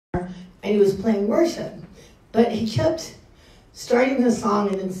and he was playing worship. But he kept starting the song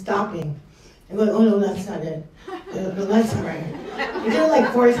and then stopping. And going, oh no, that's not it. No, that's not right. He did it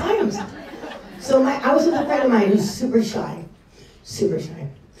like 4 times. So I was with a friend of mine who's super shy.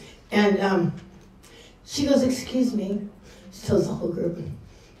 And she goes, excuse me. She tells the whole group.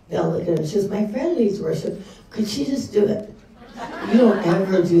 They all look at her. She goes, my friend leads worship. Could she just do it? You don't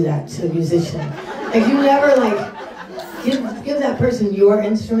ever do that to a musician. Like, you never, like, give that person your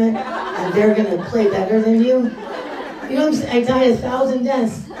instrument and they're going to play better than you. You know what I'm saying? I died 1,000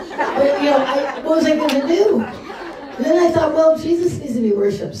 deaths. But, you know, what was I going to do? And then I thought, well, Jesus needs to be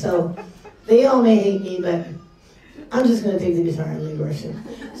worshipped, so they all may hate me, but I'm just going to take the guitar and lead worship.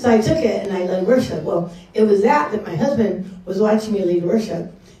 So I took it and I led worship. Well, it was that my husband was watching me lead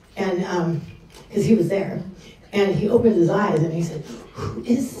worship, and because he was there. And he opened his eyes and he said, who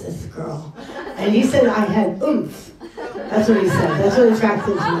is this girl? And he said I had oomph. That's what he said. That's what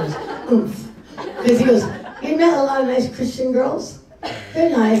attracted him was oomph. Because he goes, he met a lot of nice Christian girls. They're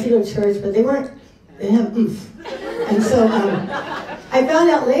nice, they go to church, but they didn't have oomph. And so I found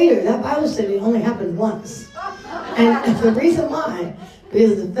out later that Bible study only happened once. And the reason why,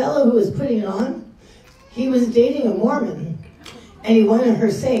 because the fellow who was putting it on, he was dating a Mormon, and he wanted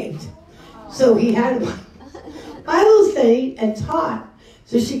her saved. So he had a Bible study and taught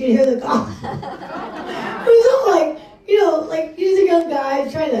so she could hear the gospel. It was all like, you know, like he's a young guy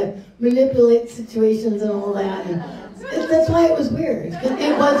trying to manipulate situations and all that. And that's why it was weird.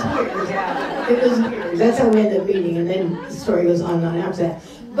 It was weird. It was weird. That's how we ended up meeting, and then the story goes on and on after that.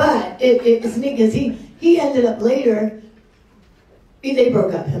 But it's neat because he ended up later, they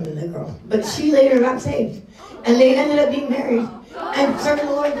broke up, him and the girl. But she later got saved. And they ended up being married and serving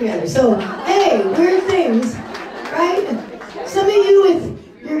the Lord together. So, hey, weird things, right? Some of you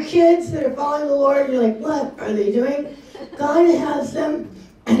with your kids that are following the Lord, you're like, what are they doing? God has them,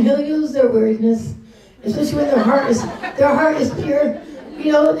 and he'll use their weirdness, especially when their heart is pure,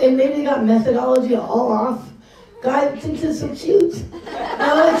 you know, and maybe they got methodology all off. God thinks it's so cute. You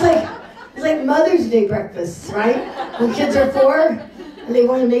know, it's like Mother's Day breakfasts, right? When kids are 4 and they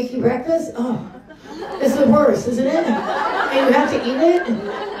want to make you breakfast, oh, it's the worst, isn't it? And you have to eat it,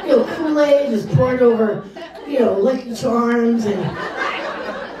 and, you know, Kool-Aid is poured over, you know, Lucky Charms,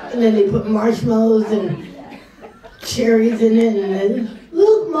 and then they put marshmallows and cherries in it, and then,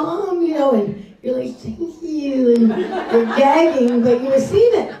 look, Mom, you know, and you're like, thank you, and you're gagging, but you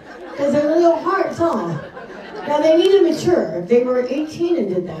receive it, because they're little hearts, huh? Now, they need to mature. If they were 18 and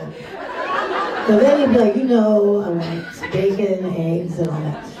did that, so then you'd be like, you know, I want bacon, eggs, and all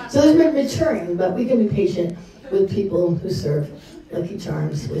that. So there's maturing, but we can be patient with people who serve Lucky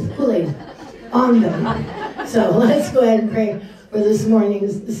Charms with Kool-Aid on them. So let's go ahead and pray for this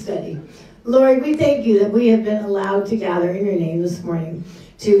morning's study. Lord, we thank you that we have been allowed to gather in your name this morning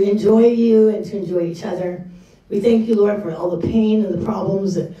to enjoy you and to enjoy each other. We thank you, Lord, for all the pain and the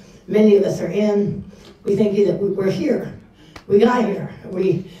problems that many of us are in. We thank you that we're here. We got here.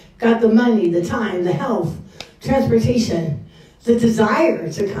 We got the money, the time, the health, transportation, the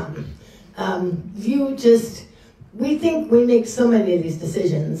desire to come. We think we make so many of these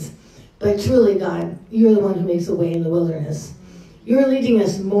decisions, but truly, God, you're the one who makes a way in the wilderness. You're leading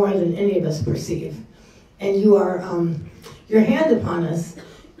us more than any of us perceive. And you are, your hand upon us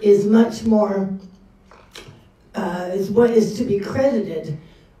is much more, is what is to be credited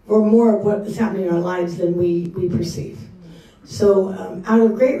for more of what is happening in our lives than we perceive. So out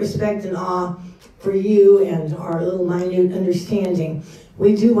of great respect and awe for you and our little minute understanding,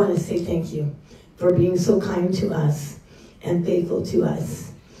 we do want to say thank you for being so kind to us and faithful to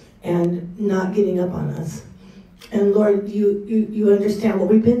us and not giving up on us. And Lord, you understand what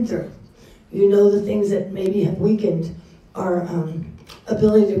we've been through. You know the things that maybe have weakened our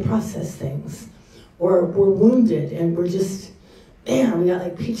ability to process things, or we're wounded and we're just, man, we got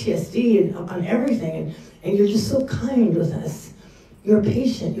like PTSD on everything, and you're just so kind with us. You're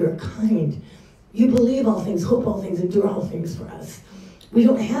patient, you're kind. You believe all things, hope all things, endure all things for us. We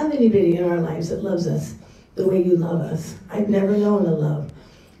don't have anybody in our lives that loves us the way you love us. I've never known a love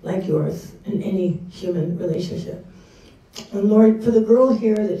like yours in any human relationship. And Lord, for the girl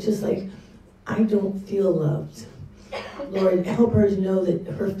here that's just like, I don't feel loved. Lord, help her to know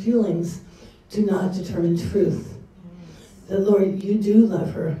that her feelings do not determine truth. That, Lord, you do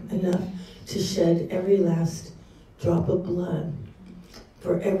love her enough to shed every last drop of blood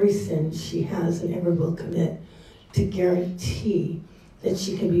for every sin she has and ever will commit, to guarantee that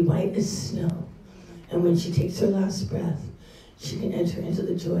she can be white as snow. And when she takes her last breath, she can enter into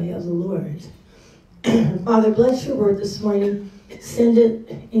the joy of the Lord. Father, bless your word this morning. Send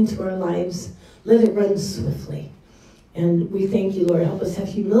it into our lives. Let it run swiftly. And we thank you, Lord. Help us have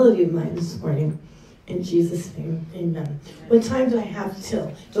humility of mind this morning. In Jesus' name, amen. What time do I have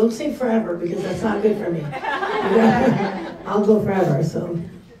till? Don't say forever, because that's not good for me. I'll go forever, so.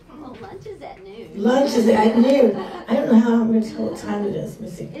 Well, lunch is at noon. Lunch is at noon. I don't know how I'm going to tell what time it is. Let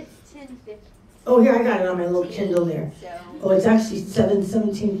me see. It's 10:50. Oh, here, I got it on my little Kindle there. So. Oh, it's actually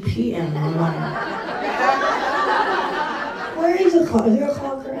 7:17 p.m. on mine. Where is the clock? Is there a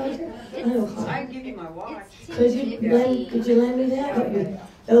clock around here? I don't know a clock. I can give you my watch. Could you lend me that?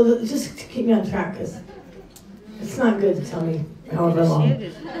 Just to keep me on track, because it's not good to tell me however long.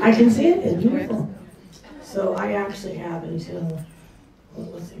 I can see it. It's beautiful. So I actually have until,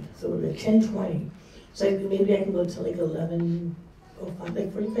 let's see, so we're at 10:20. So maybe I can go till like 11:05,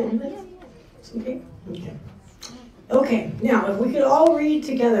 like 45 minutes? It's okay? Okay. Okay, now if we could all read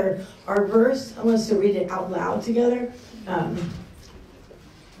together our verse, I want us to read it out loud together.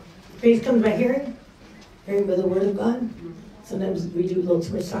 Faith comes by hearing, hearing by the word of God. Sometimes we do a little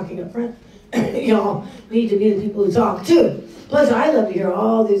too much talking up front. Y'all need to be the people who talk too. Plus, I love to hear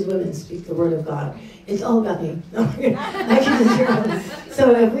all these women speak the word of God. It's all about me. I can just hear them.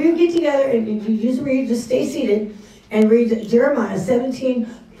 So if we get together and you just read, just stay seated and read Jeremiah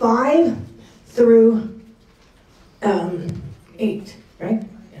 17:5 through 8, right?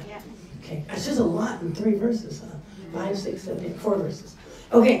 Yeah. Okay, that's just a lot in 3 verses. 5, 6, 7, 8, 4 verses.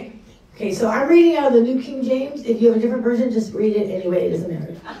 Okay. Okay, so I'm reading out of the New King James. If you have a different version, just read it anyway. It doesn't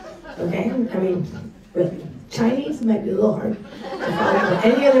matter. Okay? I mean, really. Chinese might be a little hard to follow.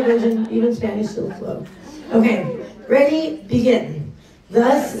 Any other version, even Spanish, still flow. Okay, ready, begin.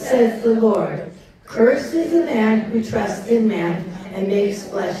 Thus says the Lord, cursed is the man who trusts in man and makes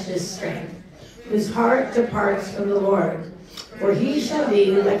flesh his strength, whose heart departs from the Lord. For he shall be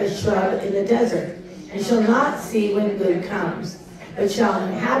like a shrub in the desert, and shall not see when good comes, but shall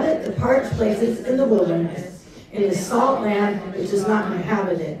inhabit the parched places in the wilderness, in the salt land which is not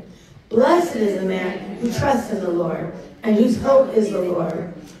inhabited. Blessed is the man who trusts in the Lord, and whose hope is the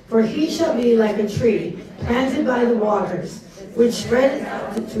Lord. For he shall be like a tree planted by the waters, which spreads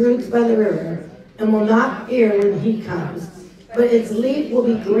out its roots by the river, and will not fear when heat comes. But its leaf will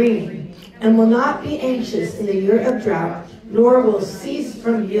be green, and will not be anxious in the year of drought, nor will cease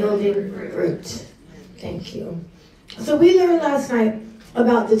from yielding fruit. Thank you. So we learned last night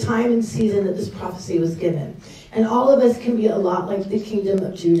about the time and season that this prophecy was given. And all of us can be a lot like the kingdom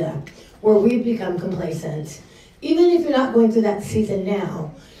of Judah, where we've become complacent. Even if you're not going through that season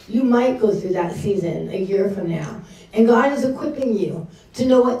now, you might go through that season a year from now. And God is equipping you to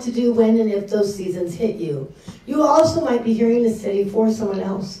know what to do when and if those seasons hit you. You also might be hearing this city for someone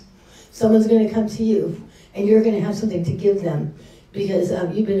else. Someone's going to come to you, and you're going to have something to give them because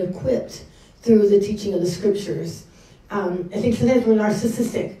you've been equipped through the teaching of the scriptures. I think sometimes we're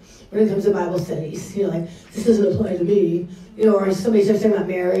narcissistic when it comes to Bible studies. You know, like, this doesn't apply to me. You know, or somebody starts talking about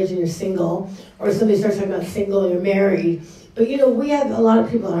marriage and you're single, or somebody starts talking about single and you're married. But, you know, we have a lot of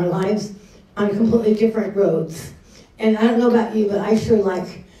people in our lives on completely different roads. And I don't know about you, but I sure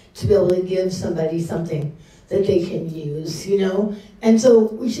like to be able to give somebody something that they can use, you know? And so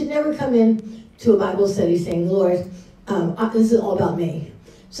we should never come in to a Bible study saying, Lord, this is all about me.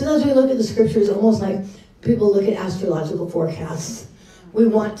 Sometimes we look at the scriptures almost like people look at astrological forecasts. We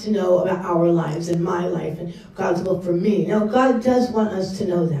want to know about our lives and my life and God's will for me. Now, God does want us to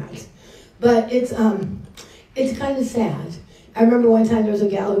know that. But it's kind of sad. I remember one time there was a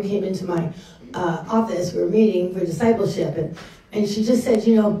gal who came into my office. We were meeting for discipleship, and she just said,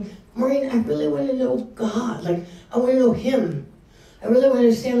 you know, Maureen, I really want to know God. Like, I want to know Him. I really want to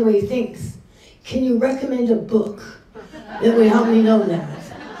understand the way He thinks. Can you recommend a book that would help me know that?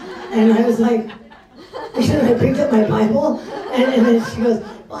 And I was like, and I picked up my Bible, and then she goes,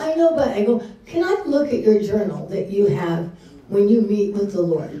 well, I know, but I go, can I look at your journal that you have when you meet with the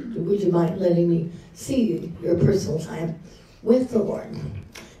Lord? Would you mind letting me see your personal time with the Lord?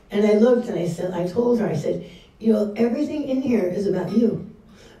 And I looked and I told her, I said, you know, everything in here is about you.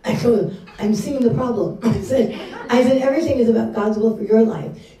 I go, I'm seeing the problem. I said, everything is about God's will for your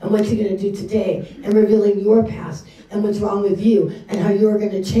life and what you're going to do today and revealing your past and what's wrong with you and how you're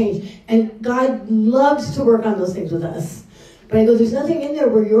going to change. And God loves to work on those things with us. But I go, there's nothing in there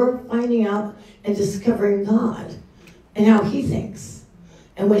where you're finding out and discovering God and how He thinks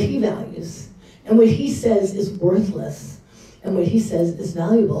and what He values and what He says is worthless and what He says is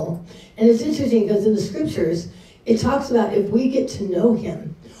valuable. And it's interesting because in the scriptures, it talks about if we get to know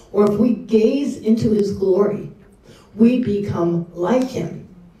Him or if we gaze into His glory, we become like Him.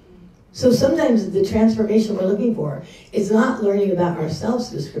 So sometimes the transformation we're looking for is not learning about ourselves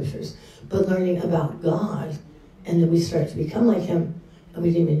through the scriptures, but learning about God. And then we start to become like Him, and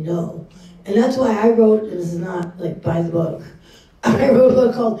we didn't even know. And that's why I wrote, and this is not like by the book, I wrote a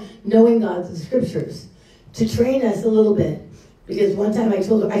book called Knowing God Through the Scriptures to train us a little bit. Because one time I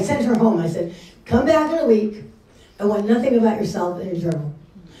told her, I sent her home, I said, come back in a week. I want nothing about yourself in your journal.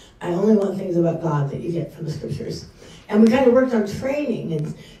 I only want things about God that you get from the Scriptures. And we kind of worked on training.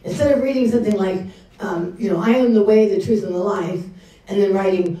 And instead of reading something like, I am the way, the truth, and the life, and then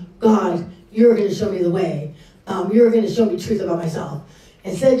writing, God, you're going to show me the way. You're going to show me truth about myself.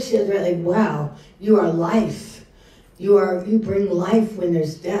 Instead, she had read like, wow, you are life. You bring life when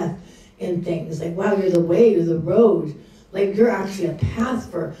there's death in things. Like, wow, you're the way, you're the road. Like, you're actually a path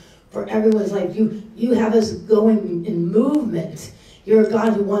for everyone's life. You have us going in movement. You're a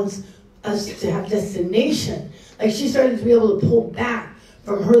God who wants us to have destination. Like, she started to be able to pull back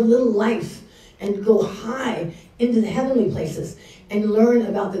from her little life and go high into the heavenly places and learn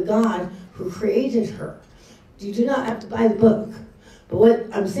about the God who created her. You do not have to buy the book. But what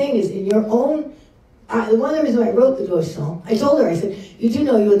I'm saying is, in your own, one of the reasons why I wrote the devotional, I told her, I said, you do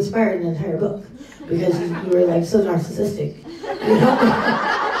know you inspired an entire book because you were like so narcissistic.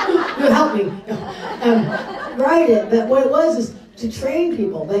 You helped me. Write it. But what it was is to train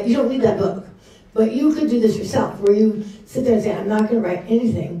people. But you don't need that book. But you could do this yourself, where you sit there and say, I'm not going to write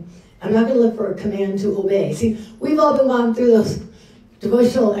anything. I'm not going to look for a command to obey. See, we've all been gone through those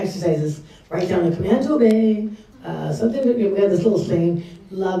devotional exercises. Write down a command to obey. Something that we have this little thing.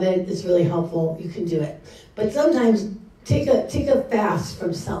 Love it. It's really helpful. You can do it. But sometimes take a fast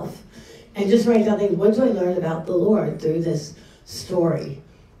from self and just write down things. What do I learn about the Lord through this story?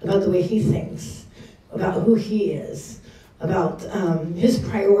 About the way he thinks, about who he is, about his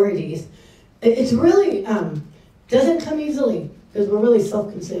priorities. It's really doesn't come easily because we're really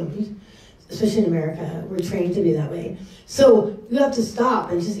self-consumed, especially in America. We're trained to be that way. So you have to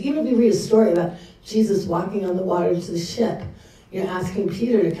stop and just, even if you read a story about Jesus walking on the water to the ship, asking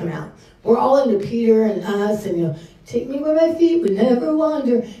Peter to come out. We're all into Peter and us and, take me where my feet would never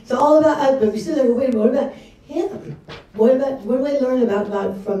wander. It's all about us. But if you sit there and go, wait a minute, what about him? What do I learn about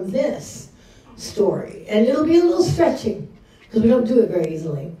God from this story? And it'll be a little stretching because we don't do it very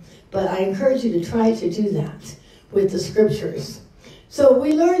easily. But I encourage you to try to do that with the Scriptures. So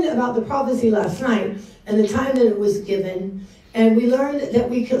we learned about the prophecy last night and the time that it was given. And we learned that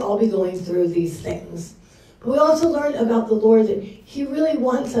we could all be going through these things. But we also learned about the Lord that he really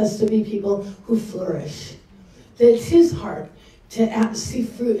wants us to be people who flourish. That it's his heart to see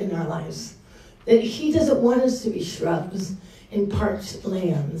fruit in our lives. That he doesn't want us to be shrubs in parched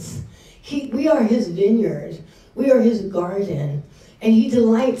lands. We are his vineyard. We are his garden. And he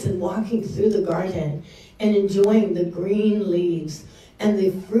delights in walking through the garden and enjoying the green leaves and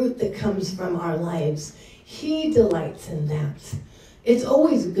the fruit that comes from our lives. He delights in that. It's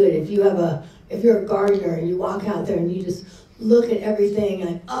always good if you're a gardener and you walk out there and you just look at everything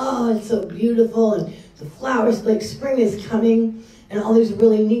and, oh, it's so beautiful, and the flowers, like spring is coming and all these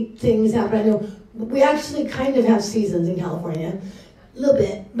really neat things happen. I know we actually kind of have seasons in California, a little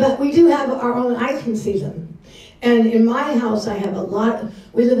bit, but we do have our own. I can see them. And in my house, I have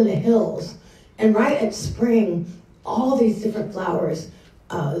we live in the hills, and right at spring, all these different flowers,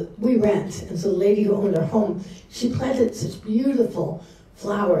 we rent. And so the lady who owned our home, she planted such beautiful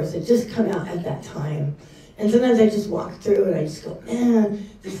flowers that just come out at that time. And sometimes I just walk through and I just go, man,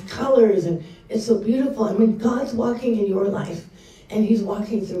 these colors, and it's so beautiful. And when God's walking in your life and he's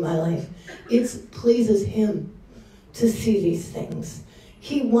walking through my life, it pleases him to see these things.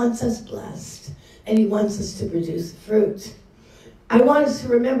 He wants us blessed and he wants us to produce fruit. I want us to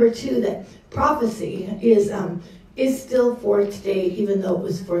remember too that prophecy is still for today, even though it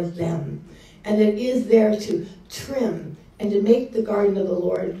was for them. And it is there to trim and to make the garden of the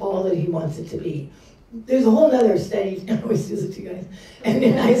Lord all that he wants it to be. There's a whole other study, I always do this to you guys, and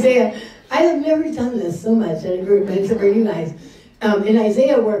in Isaiah, I have never done this so much in a group, except for you guys. In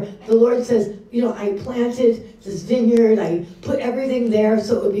Isaiah, where the Lord says, I planted this vineyard, I put everything there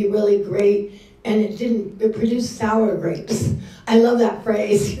so it would be really great, and it produced sour grapes. I love that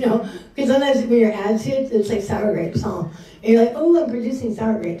phrase, because sometimes when you're attitude, it's like sour grapes, huh? And you're like, oh, I'm producing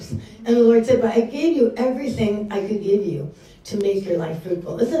sour grapes. And the Lord said, but I gave you everything I could give you to make your life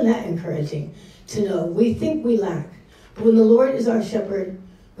fruitful. Isn't that encouraging to know? We think we lack, but when the Lord is our shepherd,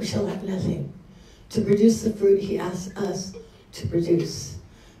 we shall lack nothing to produce the fruit he asks us to produce.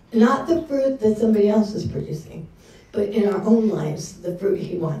 Not the fruit that somebody else is producing, but in our own lives, the fruit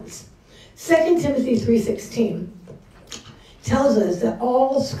he wants. 2 Timothy 3:16 tells us that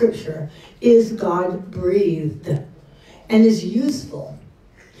all Scripture is God-breathed and is useful.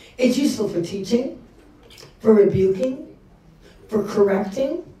 It's useful for teaching, for rebuking, for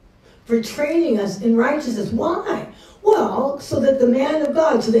correcting, for training us in righteousness. Why? Well, so that the man of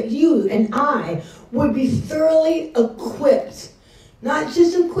God, so that you and I would be thoroughly equipped. Not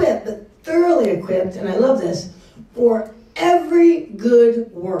just equipped, but thoroughly equipped, and I love this, for every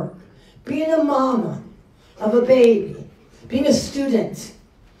good work. Being a mama of a baby, being a student,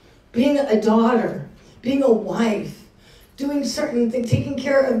 being a daughter, being a wife, doing certain things, taking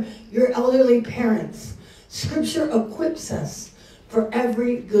care of your elderly parents. Scripture equips us for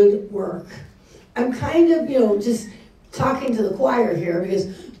every good work. I'm kind of, just talking to the choir here, because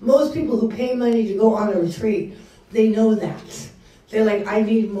most people who pay money to go on a retreat, they know that. They're like, I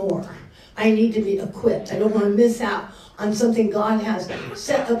need more. I need to be equipped. I don't want to miss out on something God has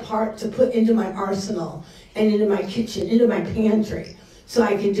set apart to put into my arsenal and into my kitchen, into my pantry, so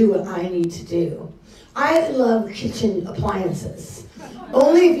I can do what I need to do. I love kitchen appliances.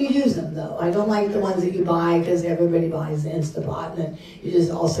 Only if you use them, though. I don't like the ones that you buy because everybody buys the Instapot, and then you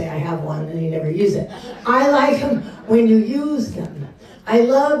just all say, I have one, and you never use it. I like them when you use them. I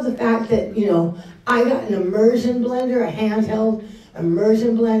love the fact that, I got an immersion blender, a handheld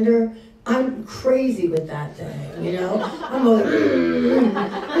immersion blender. I'm crazy with that thing, I'm like,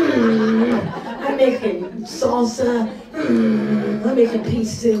 I'm making salsa, I'm making pea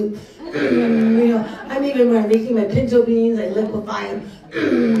soup, I'm even when I'm making my pinto beans, I liquefy them.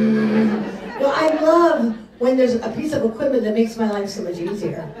 I love when there's a piece of equipment that makes my life so much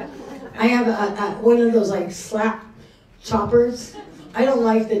easier. I have one of those like slap choppers. I don't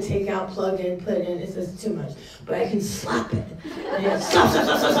like the take out, plug in, put in, it's just too much. But I can slap it. And slap.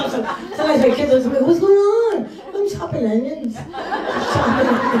 Sometimes my kids look at me, what's going on? I'm chopping onions.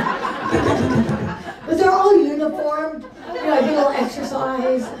 But they're all uniform. I do a little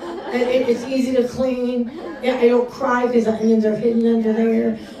exercise. And it's easy to clean. I don't cry because the onions are hidden under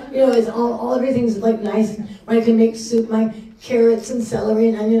there. It's everything's like nice. When I can make soup, my carrots and celery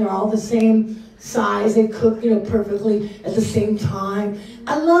and onion are all the same size. They cook, perfectly at the same time.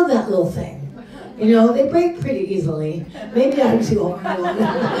 I love that little thing. They break pretty easily. Maybe I'm too old. But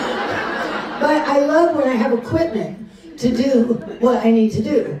I love when I have equipment to do what I need to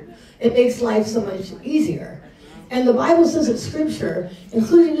do. It makes life so much easier. And the Bible says that Scripture,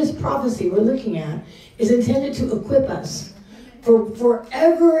 including this prophecy we're looking at, is intended to equip us for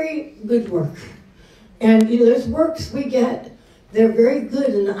every good work. And there's works we get, they're very good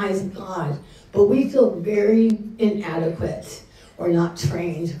in the eyes of God, but we feel very inadequate or not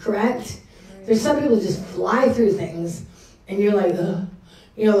trained, correct? There's some people who just fly through things, and you're like, ugh.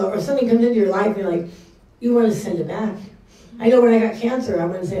 Or something comes into your life, and you're like, you want to send it back. I know when I got cancer, I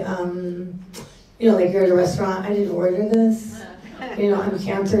want to say, like you're at a restaurant, I didn't order this. I'm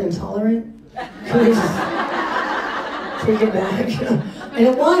cancer intolerant. Can we just take it back? I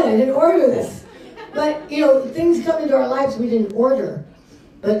didn't want it, I didn't order this. But, things come into our lives we didn't order,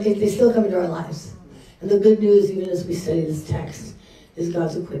 but they still come into our lives. And the good news, even as we study this text, is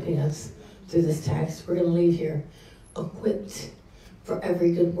God's equipping us through this text. We're going to leave here equipped for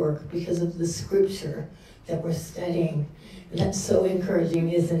every good work because of the Scripture that we're studying. And that's so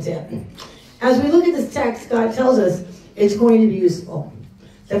encouraging, isn't it? As we look at this text, God tells us it's going to be useful.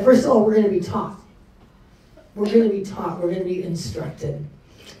 That first of all, we're going to be taught. We're going to be taught. We're going to be instructed.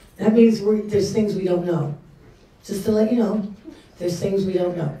 That means there's things we don't know. Just to let you know, there's things we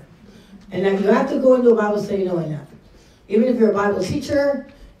don't know. And then you have to go into a Bible study knowing that. Even if you're a Bible teacher,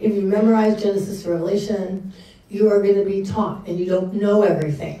 if you memorize Genesis to Revelation, you are going to be taught, and you don't know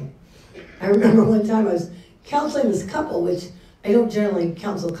everything. I remember one time I was counseling this couple, which I don't generally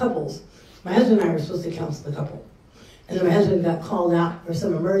counsel couples. My husband and I were supposed to counsel the couple. And then my husband got called out for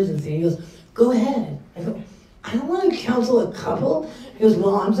some emergency. He goes, go ahead. I go, I don't want to counsel a couple. He goes,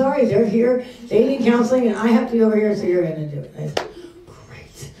 well, I'm sorry, they're here. They need counseling, and I have to be over here, so you're going to do it. I said,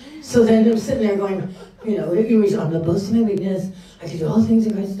 great. So then I'm sitting there going, I'm the boast of my weakness. I can do all things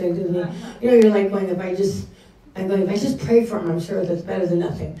in Christ strength with me. You're like going, if I just pray for him, I'm sure that's better than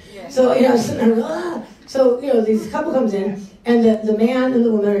nothing. Yeah. So, I'm sitting there, ah. So, this couple comes in, and the man and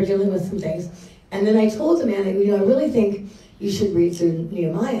the woman are dealing with some things. And then I told the man, I really think you should read through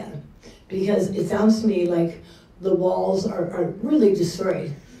Nehemiah, because it sounds to me like the walls are really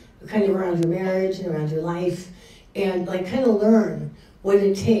destroyed, kind of around your marriage and around your life, and like kind of learn what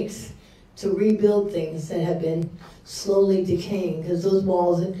it takes to rebuild things that have been slowly decaying, because those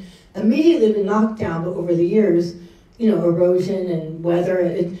walls had immediately been knocked down, but over the years, erosion and weather,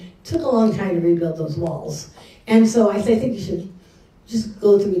 it took a long time to rebuild those walls. And so I think you should just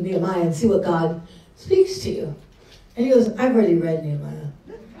go through Nehemiah and see what God speaks to you. And he goes, I've already read Nehemiah.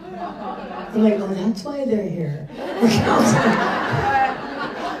 I'm like, oh, that's why they're here.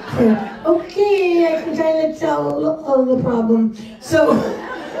 Okay, I can kind of tell the problem. So,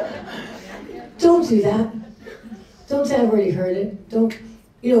 don't do that. Don't say I've already heard it. Don't,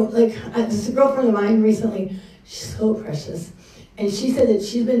 like, there's a girlfriend of mine recently, she's so precious. And she said that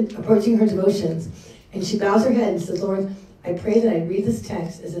she's been approaching her devotions, and she bows her head and says, Lord, I pray that I read this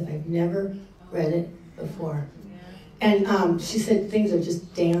text as if I've never read it before. And she said things are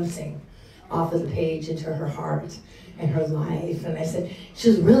just dancing off of the page into her heart and her life. And I said,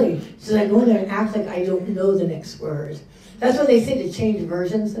 she said, I go in there and act like I don't know the next word. That's what they say to change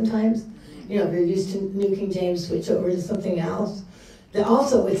versions sometimes. If you're used to New King James, switch over to something else.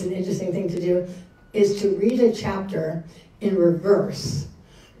 Also, it's an interesting thing to do, is to read a chapter in reverse.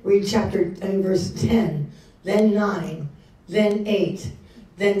 Read verse 10, then 9, then 8,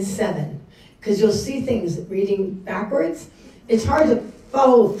 then 7. Because you'll see things reading backwards. It's hard to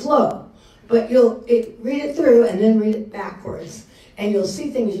follow flow, but read it through and then read it backwards. And you'll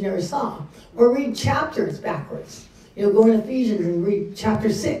see things you never saw. Or read chapters backwards. Go in Ephesians and read chapter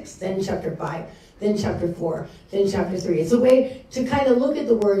 6, then chapter 5, then chapter 4, then chapter 3. It's a way to kind of look at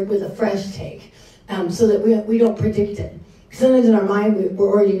the word with a fresh take, so that we don't predict it. Sometimes in our mind, we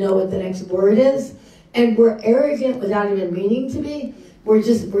already know what the next word is, and we're arrogant without even meaning to be. We're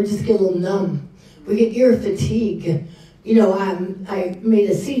just get a little numb. We get ear fatigue. I made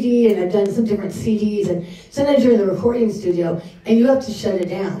a CD, and I've done some different CDs, and sometimes you're in the recording studio, and you have to shut it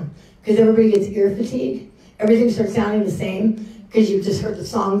down, because everybody gets ear fatigue. Everything starts sounding the same, because you've just heard the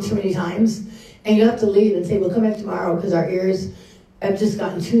song too many times, and you have to leave and say, we'll come back tomorrow, because our ears have just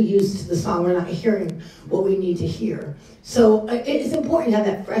gotten too used to the song. We're not hearing what we need to hear. So it's important to have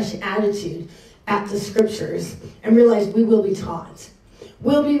that fresh attitude at the scriptures and realize we will be taught.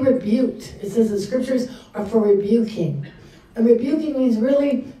 We'll be rebuked. It says the scriptures are for rebuking. And rebuking means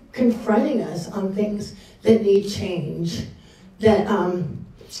really confronting us on things that need change. That,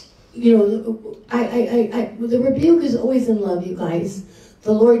 the rebuke is always in love, you guys.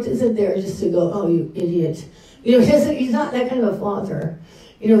 The Lord isn't there just to go, oh, you idiot. He's not that kind of a father.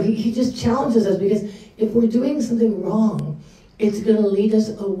 He just challenges us, because if we're doing something wrong, it's going to lead us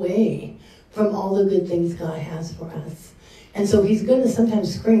away from all the good things God has for us. And so he's going to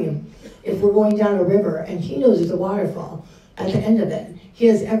sometimes scream if we're going down a river and he knows there's a waterfall at the end of it. He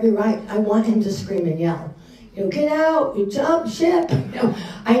has every right. I want him to scream and yell. Get out, you jump ship.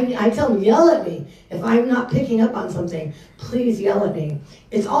 I tell him, yell at me. If I'm not picking up on something, please yell at me.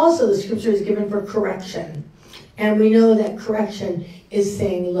 It's also, the scripture is given for correction. And we know that correction is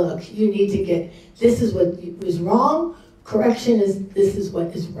saying, look, you need to get, this is what was wrong. Correction is, this is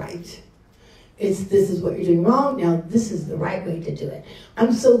what is right. This is what you're doing wrong. Now, this is the right way to do it.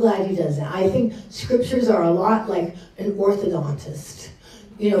 I'm so glad he does that. I think scriptures are a lot like an orthodontist.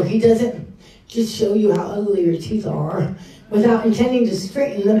 He doesn't just show you how ugly your teeth are without intending to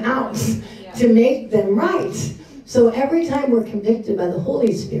straighten them out to make them right. So every time we're convicted by the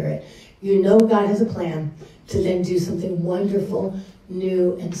Holy Spirit, God has a plan to then do something wonderful,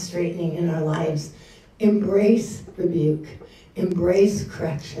 new, and straightening in our lives. Embrace rebuke. Embrace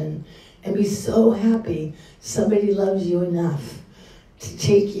correction. And be so happy somebody loves you enough to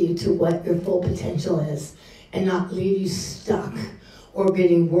take you to what your full potential is and not leave you stuck or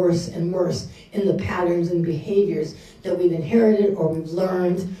getting worse and worse in the patterns and behaviors that we've inherited or we've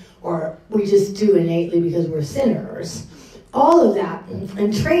learned or we just do innately because we're sinners. All of that,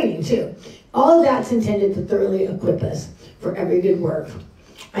 and training too, all of that's intended to thoroughly equip us for every good work.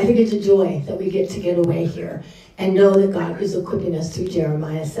 I think it's a joy that we get away here and know that God is equipping us through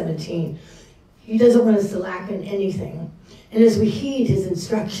Jeremiah 17. He doesn't want us to lack in anything. And as we heed his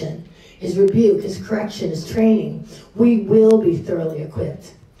instruction, his rebuke, his correction, his training, we will be thoroughly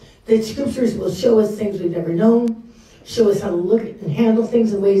equipped. The scriptures will show us things we've never known, show us how to look at and handle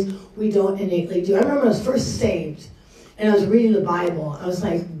things in ways we don't innately do. I remember when I was first saved and I was reading the Bible. I was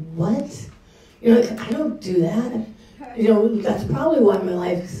like, what? I don't do that. That's probably why my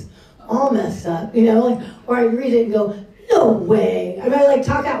life's all messed up, or I read it and go, no way. I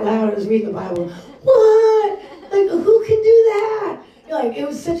talk out loud when I was reading the Bible. What? Who can do that? It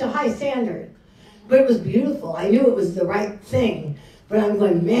was such a high standard. But it was beautiful. I knew it was the right thing. But I'm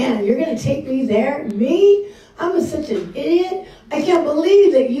going, man, you're going to take me there? Me? I'm such an idiot. I can't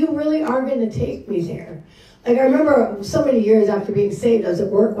believe that you really are going to take me there. I remember so many years after being saved, I was at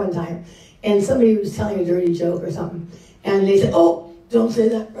work one time, and somebody was telling a dirty joke or something. And they said, oh, don't say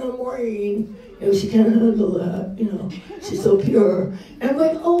that, Maureen. She can't handle that, she's so pure. And I'm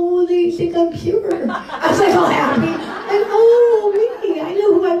like, oh, they think I'm pure. I was all happy. And oh, me, I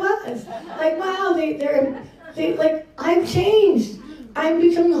knew who I was. Wow, they're I'm changed. I'm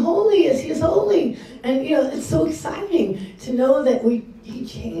becoming holy as he's holy. And, it's so exciting to know that he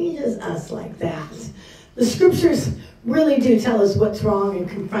changes us like that. The scriptures really do tell us what's wrong and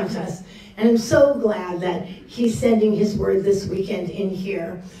confront us And I'm so glad that he's sending his word this weekend in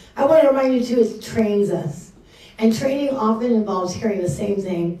here. I want to remind you, too, it trains us. And training often involves hearing the same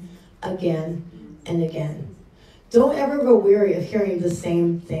thing again and again. Don't ever grow weary of hearing the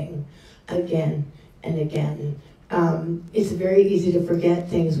same thing again and again. It's very easy to forget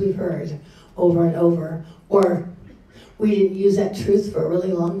things we've heard over and over, or we didn't use that truth for a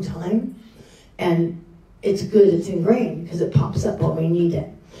really long time, and it's good, it's ingrained, because it pops up when we need it.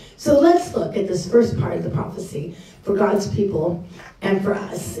 So let's look at this first part of the prophecy for God's people and for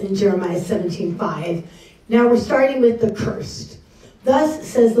us in Jeremiah 17:5. Now we're starting with the cursed. Thus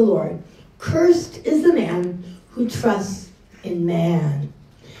says the Lord, cursed is the man who trusts in man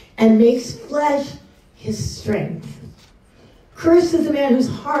and makes flesh his strength. Cursed is the man whose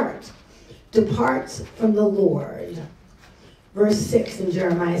heart departs from the Lord. Verse 6 in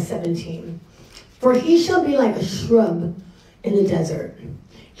Jeremiah 17. For he shall be like a shrub in the desert.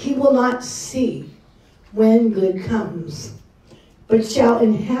 He will not see when good comes, but shall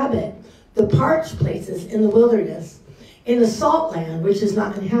inhabit the parched places in the wilderness, in the salt land which is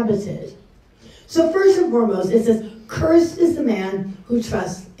not inhabited. So first and foremost, it says, cursed is the man who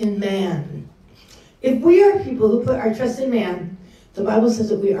trusts in man. If we are people who put our trust in man, the Bible says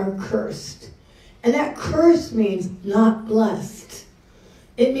that we are cursed. And that curse means not blessed.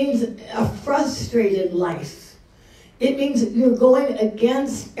 It means a frustrated life. It means you're going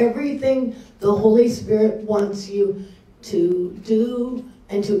against everything the Holy Spirit wants you to do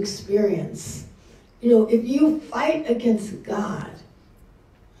and to experience. You know, if you fight against God,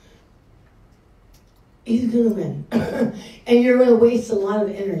 he's going to win. And you're going to waste a lot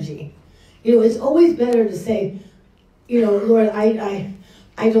of energy. You know, it's always better to say, you know, Lord, I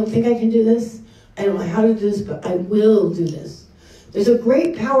don't think I can do this. I don't know how to do this, but I will do this. There's a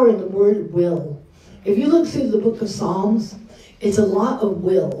great power in the word will. If you look through the book of Psalms, it's a lot of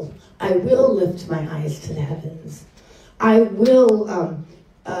will. I will lift my eyes to the heavens. I will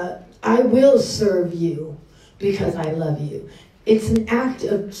serve you because I love you. It's an act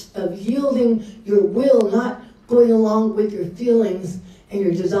of yielding your will, not going along with your feelings and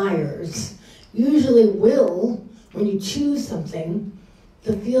your desires. Usually will, when you choose something,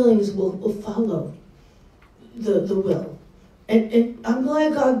 the feelings will follow the will. And I'm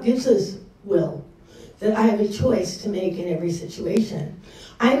glad God gives us will, that I have a choice to make in every situation.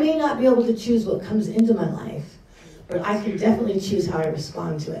 I may not be able to choose what comes into my life, but I can definitely choose how I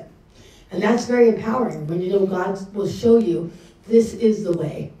respond to it. And that's very empowering when you know God will show you, this is the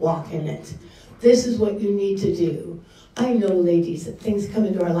way, walk in it. This is what you need to do. I know, ladies, that things come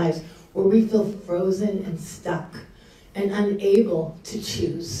into our lives where we feel frozen and stuck and unable to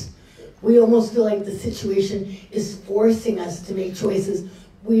choose. We almost feel like the situation is forcing us to make choices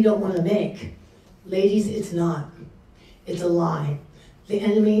we don't want to make. Ladies, it's not. It's a lie. The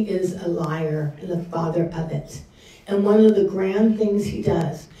enemy is a liar and the father of it. And one of the grand things he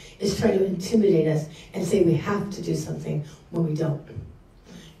does is try to intimidate us and say we have to do something when we don't.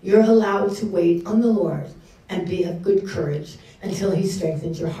 You're allowed to wait on the Lord and be of good courage until he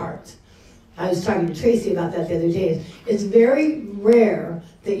strengthens your heart. I was talking to Tracy about that the other day. It's very rare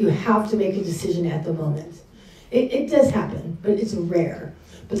that you have to make a decision at the moment. It does happen, but it's rare.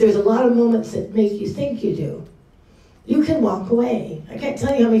 But there's a lot of moments that make you think you do. You can walk away. I can't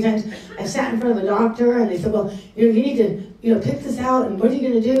tell you how many times I've sat in front of a doctor and they said, well, you need to pick this out and what are you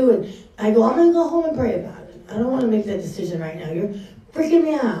going to do? And I go, I'm going to go home and pray about it. I don't want to make that decision right now. You're freaking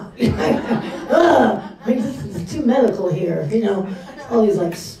me out. This is too medical here. All these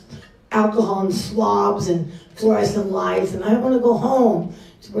like alcohol and swabs and fluorescent lights, and I want to go home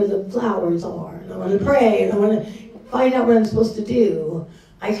to where the flowers are, and I want to pray, and I want to find out what I'm supposed to do.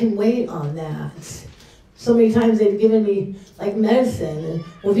 I can wait on that. So many times they've given me like medicine, and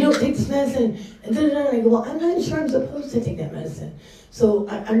well, if you don't take this medicine, and I go, well, I'm not sure I'm supposed to take that medicine. So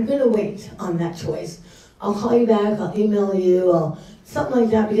I'm going to wait on that choice. I'll call you back, I'll email you, something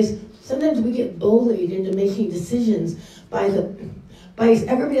like that, because sometimes we get bullied into making decisions by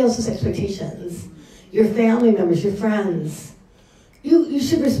everybody else's expectations, your family members, your friends. You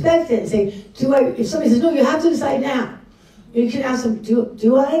should respect it and say, if somebody says, no, you have to decide now. You can ask them,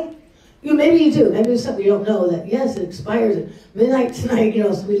 do I? Maybe you do. Maybe it's something you don't know that, yes, it expires at midnight tonight,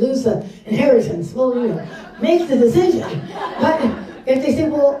 so we lose the inheritance. Well, make the decision. But if they say,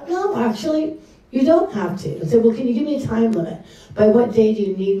 well, no, actually, you don't have to. And say, well, can you give me a time limit? By what day do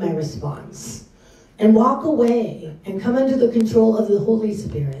you need my response? And walk away and come under the control of the Holy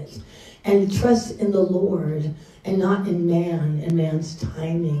Spirit and trust in the Lord and not in man and man's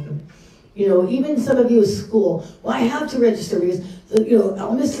timing. Even some of you at school, well, I have to register because,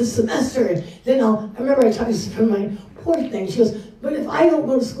 I'll miss the semester. And then I remember I talked to my poor thing. She goes, but if I don't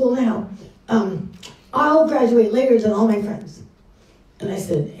go to school now, I'll graduate later than all my friends. And I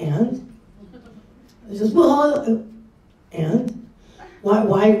said, and? He says, well, and?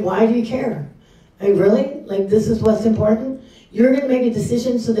 Why do you care? Like, really? Like, this is what's important? You're going to make a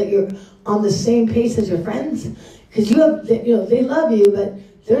decision so that you're on the same pace as your friends? Because they love you, but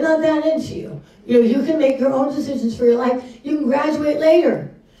they're not that into you. You can make your own decisions for your life. You can graduate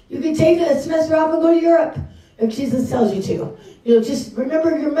later. You can take a semester off and go to Europe if Jesus tells you to. Just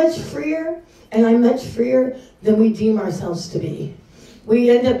remember, you're much freer, and I'm much freer than we deem ourselves to be. We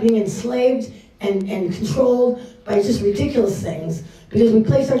end up being enslaved and controlled by just ridiculous things because we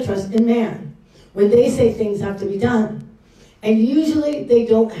place our trust in man when they say things have to be done. And usually they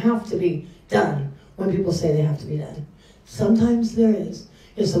don't have to be done when people say they have to be done. Sometimes there is.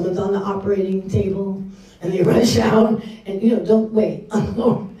 If someone's on the operating table and they rush out and, don't wait on the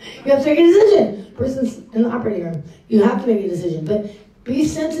floor. You have to make a decision. Person's in the operating room. You have to make a decision. But be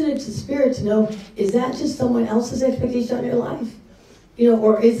sensitive to spirit to know, is that just someone else's expectation on your life?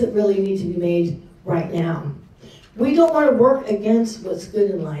 Or is it really need to be made right now? We don't want to work against what's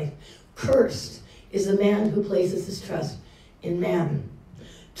good in life. Cursed is the man who places his trust in man.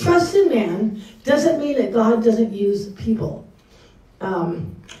 Trust in man doesn't mean that God doesn't use people.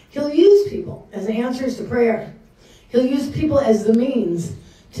 He'll use people as answers to prayer. He'll use people as the means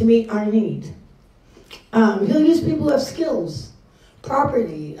to meet our need. He'll use people who have skills,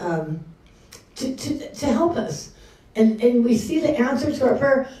 property, to help us. And we see the answer to our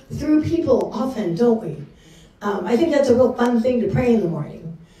prayer through people often, don't we? I think that's a real fun thing to pray in the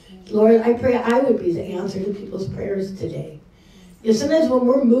morning. Lord, I pray I would be the answer to people's prayers today. Sometimes when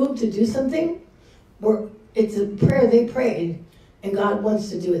we're moved to do something, it's a prayer they prayed, and God wants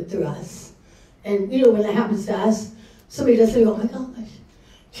to do it through us. And, when that happens to us, somebody does say, oh my gosh, I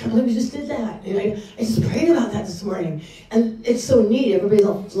can't believe we just did that. And I just prayed about that this morning. And it's so neat. Everybody's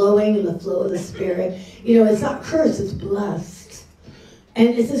all flowing in the flow of the Spirit. It's not cursed, it's blessed. And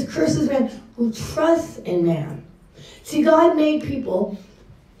it says, curses man who trusts in man. See, God made people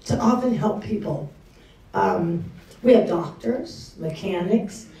to often help people. We have doctors,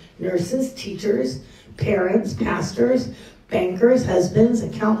 mechanics, nurses, teachers, parents, pastors, bankers, husbands,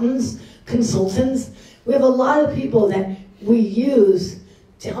 accountants, consultants. We have a lot of people that we use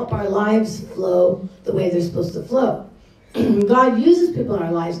to help our lives flow the way they're supposed to flow. God uses people in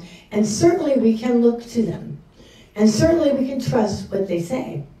our lives, and certainly we can look to them. And certainly we can trust what they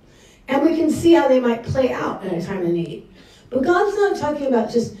say. And we can see how they might play out in a time of need. But God's not talking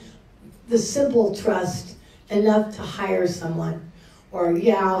about just the simple trust enough to hire someone. Or,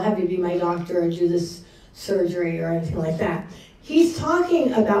 I'll have you be my doctor or do this surgery or anything like that. He's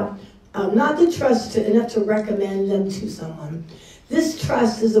talking about not the trust enough to recommend them to someone. This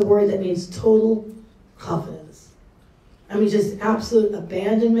trust is a word that means total confidence. Just absolute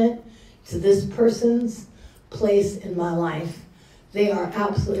abandonment to this person's place in my life. They are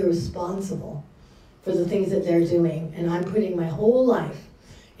absolutely responsible for the things that they're doing, and I'm putting my whole life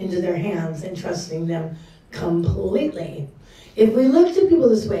into their hands and trusting them completely. If we look to people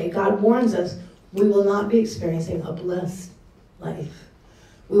this way, God warns us, we will not be experiencing a blessed life.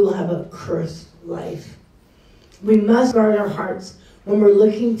 We will have a cursed life. We must guard our hearts when we're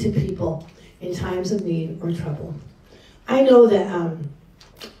looking to people in times of need or trouble. I know that,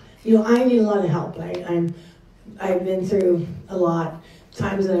 I need a lot of help. I've been through a lot.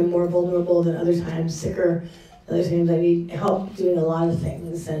 Times that I'm more vulnerable than other times, sicker. Other times I need help doing a lot of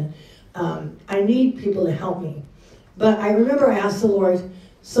things. And I need people to help me. But I remember I asked the Lord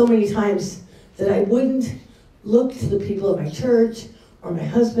so many times that I wouldn't look to the people of my church or my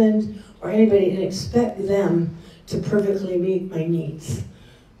husband or anybody and expect them to perfectly meet my needs.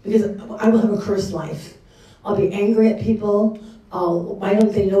 Because I will have a cursed life. I'll be angry at people. Why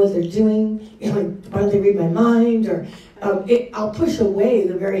don't they know what they're doing? Why don't they read my mind? Or I'll push away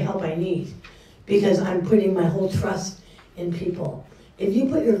the very help I need because I'm putting my whole trust in people. If you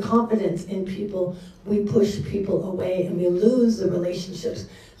put your confidence in people, we push people away and we lose the relationships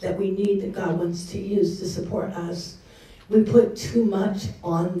that we need, that God wants to use to support us. We put too much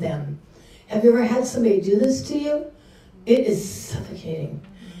on them. Have you ever had somebody do this to you? It is suffocating.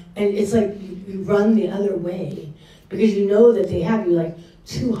 And it's like you run the other way because you know that they have you like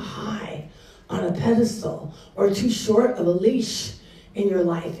too high on a pedestal or too short of a leash in your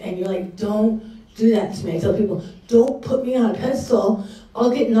life. And you're like, don't do that to me. I tell people, don't put me on a pedestal. I'll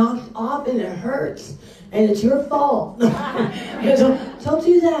get knocked off and it hurts. And it's your fault. Don't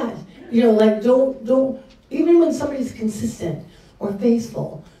do that. Don't, even when somebody's consistent or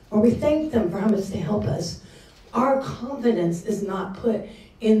faithful, or we thank them for how much they help us, our confidence is not put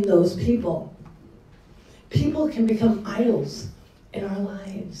in those people. People can become idols in our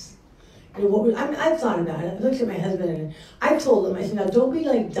lives. And I've thought about it. I looked at my husband and I told him, I said, now don't be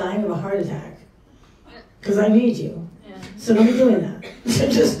like dying of a heart attack, because I need you. Yeah. So don't be doing that.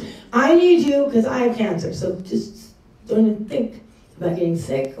 Just, I need you because I have cancer. So just don't even think about getting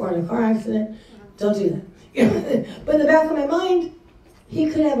sick or in a car accident. Don't do that. You know? But in the back of my mind, he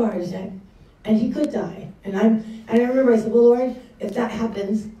could have a heart attack and he could die. And I remember I said, well, Lord, if that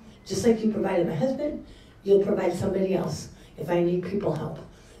happens, just like you provided my husband, you'll provide somebody else if I need people help.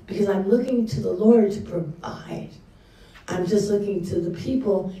 Because I'm looking to the Lord to provide. I'm just looking to the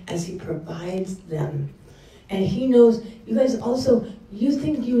people as he provides them. And he knows, you guys also, you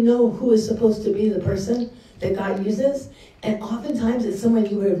think you know who is supposed to be the person that God uses, and oftentimes it's someone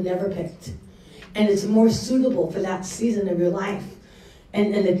you would have never picked. And it's more suitable for that season of your life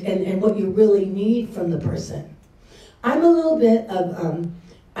and what you really need from the person. I'm a little bit of,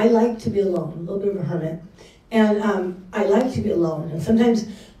 I like to be alone, a little bit of a hermit. And I like to be alone. And sometimes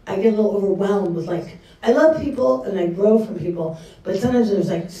I get a little overwhelmed with like, I love people and I grow from people, but sometimes there's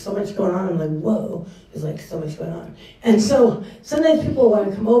like so much going on. I'm like, whoa, there's like so much going on. And so sometimes people want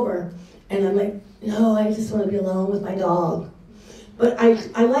to come over and I'm like, no, I just want to be alone with my dog. But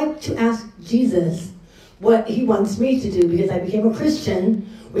I like to ask Jesus what he wants me to do, because I became a Christian,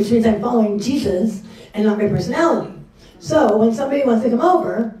 which means I'm following Jesus and not my personality. So when somebody wants to come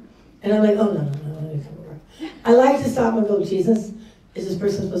over, and I'm like, oh, no, I want to come over. I like to stop and go, Jesus, is this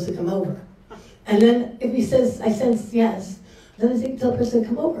person supposed to come over? And then if he says, I sense yes, then I think, tell the person to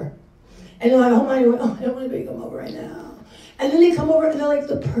come over. And in my whole mind, oh, I don't want anybody to come over right now. And then they come over and they're like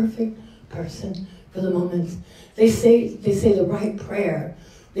the perfect person for the moment. They say the right prayer.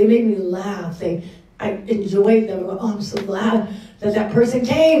 They make me laugh. I enjoyed them. Oh, I'm so glad that person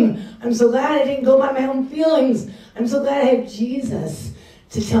came. I'm so glad I didn't go by my own feelings. I'm so glad I have Jesus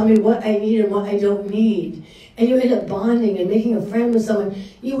to tell me what I need and what I don't need. And you end up bonding and making a friend with someone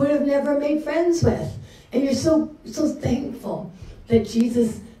you would have never made friends with. And you're so thankful that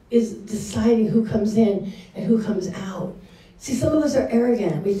Jesus is deciding who comes in and who comes out. See, some of us are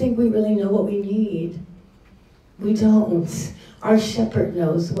arrogant. We think we really know what we need. We don't. Our shepherd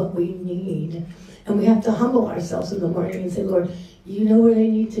knows what we need. And we have to humble ourselves in the morning and say, Lord, you know what I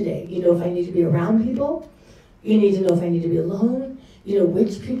need today. You know if I need to be around people. You need to know if I need to be alone. You know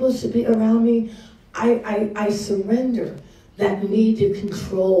which people should be around me. I surrender that need to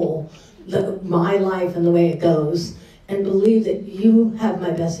control my life and the way it goes, and believe that you have my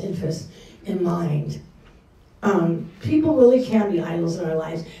best interest in mind. People really can be idols in our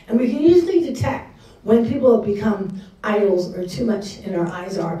lives, and we can usually detect when people have become idols or too much in our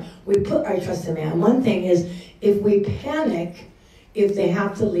eyes are. We put our trust in man. One thing is, if we panic, if they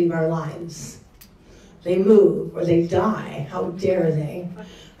have to leave our lives, they move or they die. How dare they?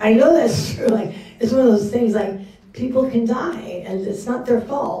 I know that's true. Like, it's one of those things, like, people can die and it's not their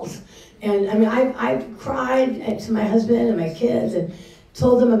fault. And I mean, I've cried to my husband and my kids and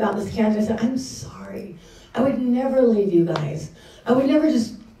told them about this cancer. I said, I'm sorry. I would never leave you guys. I would never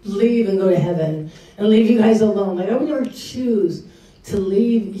just leave and go to heaven and leave you guys alone. Like, I would never choose to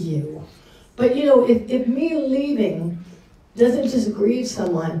leave you. But you know, if me leaving doesn't just grieve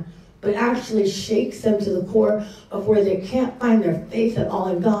someone, but actually shakes them to the core of where they can't find their faith at all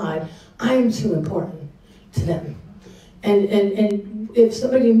in God, I'm too important to them. And if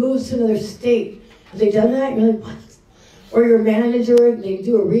somebody moves to another state, have they done that? You're like, what? Or your manager, they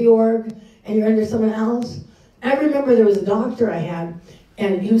do a reorg, and you're under someone else. I remember there was a doctor I had,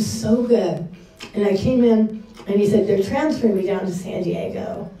 and he was so good. And I came in, and he said, they're transferring me down to San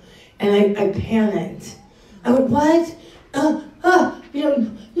Diego. And I panicked. I went, what?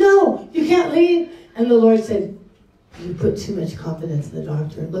 No, you can't leave. And the Lord said, you put too much confidence in the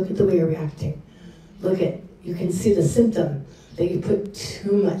doctor. Look at the way you're reacting. You can see the symptom that you put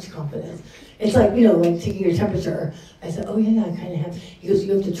too much confidence. It's like, like taking your temperature. I said, oh yeah, I kind of have. He goes,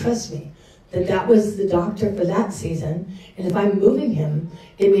 you have to trust me that was the doctor for that season. And if I'm moving him,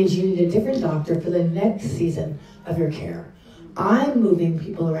 it means you need a different doctor for the next season of your care. I'm moving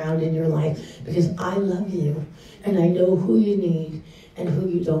people around in your life because I love you and I know who you need and who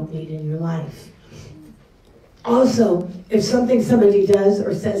you don't need in your life. Also, if somebody does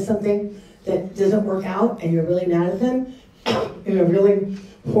or says something that doesn't work out and you're really mad at them in a really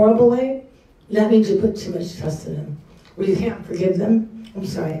horrible way, that means you put too much trust in them, or you can't forgive them. I'm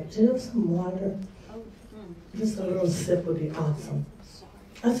sorry, do you have some water? Just a little sip would be awesome.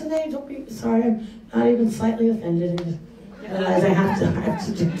 That's okay, don't be sorry, I'm not even slightly offended. Realize I have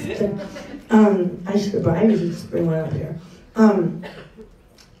to do this. I should bring one up here.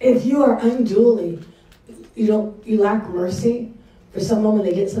 If you are unduly, you lack mercy for someone when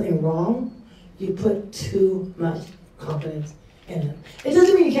they get something wrong, you put too much confidence in them. It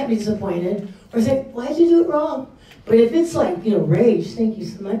doesn't mean you can't be disappointed or say, why'd you do it wrong? But if it's like, rage, thank you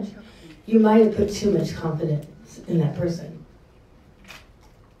so much, you might have put too much confidence in that person.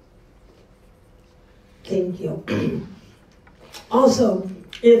 Thank you. Also,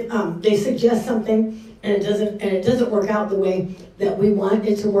 if they suggest something and it doesn't work out the way that we want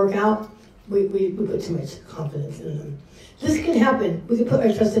it to work out, we put too much confidence in them. This can happen. We can put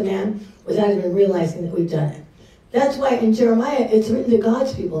our trust in man without even realizing that we've done it. That's why in Jeremiah, it's written to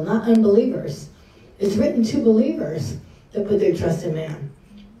God's people, not unbelievers. It's written to believers that put their trust in man.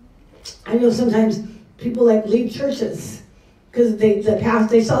 I know sometimes people leave churches because they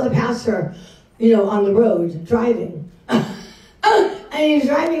saw the pastor, on the road driving. And he's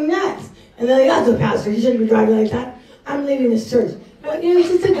driving nuts. And they're like, that's the pastor. He shouldn't be driving like that. I'm leaving this church. But, he's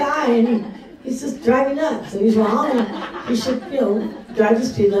just a guy, and he's just driving nuts. And he's wrong, and he should, drive the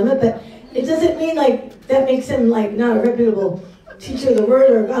speed limit. But it doesn't mean, that makes him, not a reputable teacher of the word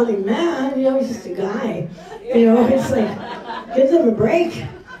or a godly man. He's just a guy. It's give them a break.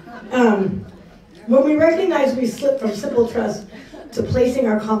 When we recognize we slip from simple trust to placing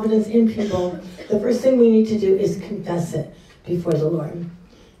our confidence in people, the first thing we need to do is confess it before the Lord.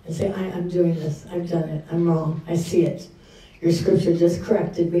 And say, I'm doing this. I've done it. I'm wrong. I see it. Your scripture just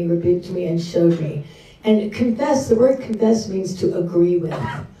corrected me, rebuked me, and showed me. And confess, the word confess means to agree with.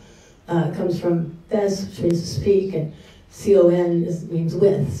 It comes from fes, which means to speak, and C-O-N means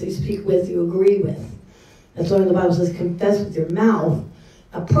with. So you speak with, you agree with. That's why when the Bible says confess with your mouth.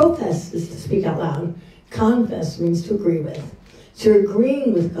 Profess is to speak out loud. Confess means to agree with. So you're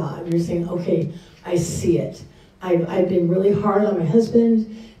agreeing with God. You're saying, okay, I see it. I've been really hard on my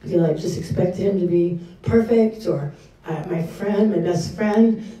husband because I just expected him to be perfect, or my best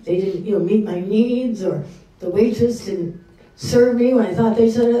friend, they didn't, meet my needs, or the waitress didn't serve me when I thought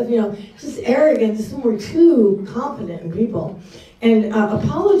they should have, just arrogant. Just we're too confident in people. And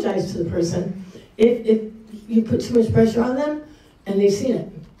apologize to the person if you put too much pressure on them and they've seen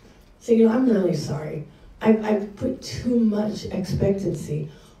it. Say, I'm really sorry. I've put too much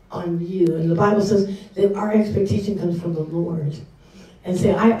expectancy on you. And the Bible says that our expectation comes from the Lord. And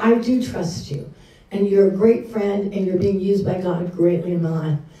say, I do trust you. And you're a great friend, and you're being used by God greatly in my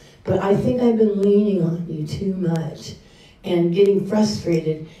life. But I think I've been leaning on you too much and getting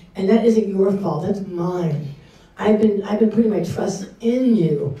frustrated. And that isn't your fault. That's mine. I've been putting my trust in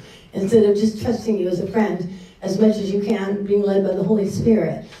you instead of just trusting you as a friend as much as you can, being led by the Holy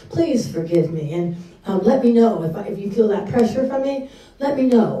Spirit. Please forgive me. And let me know if you feel that pressure from me. Let me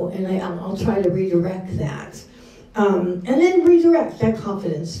know, and I'll try to redirect that. And then redirect that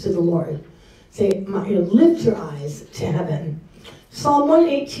confidence to the Lord. Say, lift your eyes to heaven. Psalm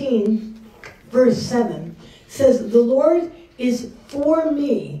 118, verse 7 says, the Lord is for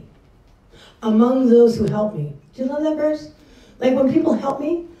me among those who help me. Do you love that verse? When people help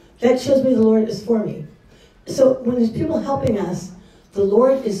me, that shows me the Lord is for me. So when there's people helping us, the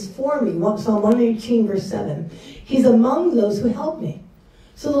Lord is for me. Psalm 118, verse 7. He's among those who help me.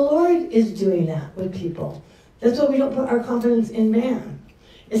 So the Lord is doing that with people. That's why we don't put our confidence in man.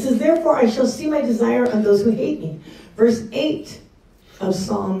 It says, therefore I shall see my desire on those who hate me. Verse 8 of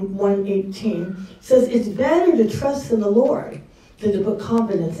Psalm 118 says, it's better to trust in the Lord than to put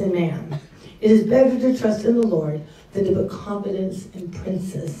confidence in man. It is better to trust in the Lord than to put confidence in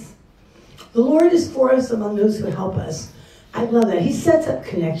princes. The Lord is for us among those who help us. I love that. He sets up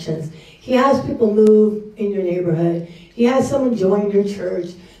connections. He has people move in your neighborhood. He has someone join your church.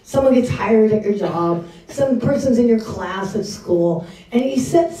 Someone gets hired at your job. Some person's in your class at school. And he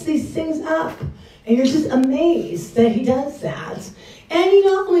sets these things up. And you're just amazed that he does that. And he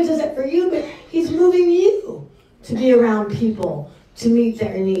not only does it for you, but he's moving you to be around people to meet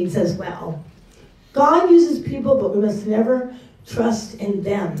their needs as well. God uses people, but we must never trust in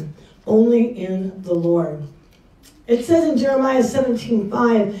them, only in the Lord. It says in Jeremiah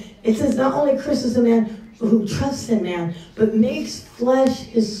 17:5, it says, not only curses a man who trusts in man, but makes flesh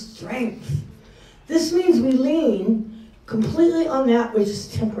his strength. This means we lean completely on that which is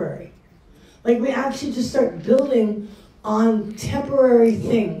temporary. We actually just start building on temporary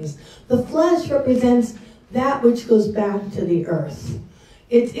things. The flesh represents that which goes back to the earth.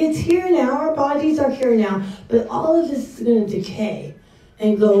 It's here now, our bodies are here now, but all of this is going to decay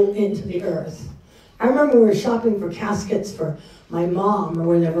and go into the earth. I remember we were shopping for caskets for my mom or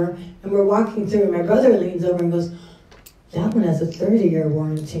whatever, and we're walking through, and my brother leans over and goes, that one has a 30-year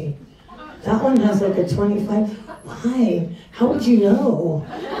warranty. That one has a 25. Why? How would you know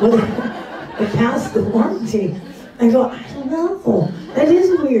whether it passed the warranty? I go, I don't know. That is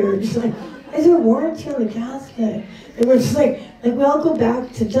weird. She's like, is there a warranty on the casket? And we're just we all go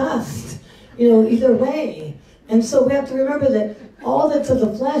back to dust, either way. And so we have to remember that all that's of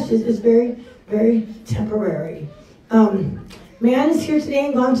the flesh is very, very temporary. Man is here today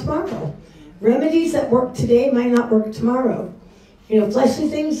and gone tomorrow. Remedies that work today might not work tomorrow. Fleshly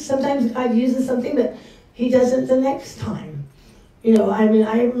things, sometimes God uses something, but he doesn't the next time.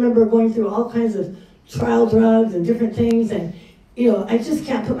 I remember going through all kinds of trial drugs and different things, and, I just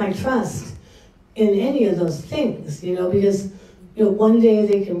can't put my trust in any of those things, because, one day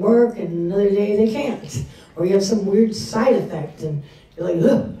they can work and another day they can't. Or you have some weird side effect, and you're like,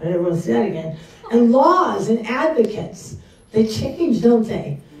 ugh, I never want to see that again. And laws and advocates, they change, don't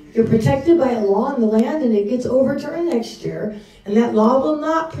they? You're protected by a law in the land, and it gets overturned next year, and that law will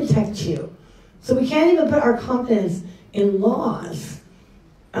not protect you. So we can't even put our confidence in laws.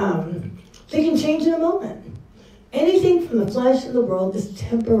 They can change in a moment. Anything from the flesh and the world is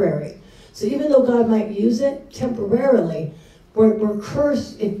temporary. So even though God might use it temporarily, we're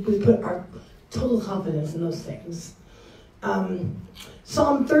cursed if we put our total confidence in those things.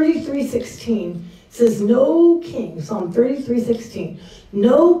 Psalm 33:16 says, no king, Psalm 33:16,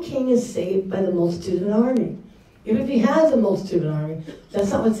 no king is saved by the multitude of an army. Even if he has a multitude of an army,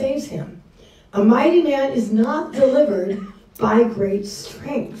 that's not what saves him. A mighty man is not delivered by great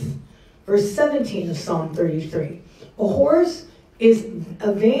strength. Verse 17 of Psalm 33. A horse is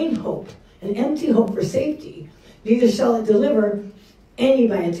a vain hope, an empty hope for safety. Neither shall it deliver any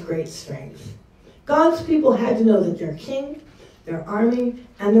by its great strength. God's people had to know that their king, their army,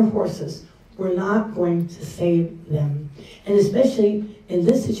 and their horses were not going to save them. And especially in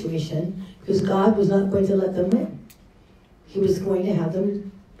this situation, because God was not going to let them win. He was going to have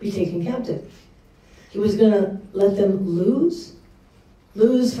them be taken captive. He was going to let them lose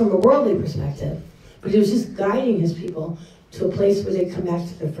from a worldly perspective, but he was just guiding his people to a place where they come back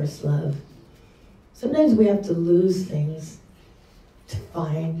to their first love. Sometimes we have to lose things to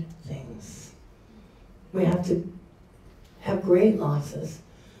find things. We have to have great losses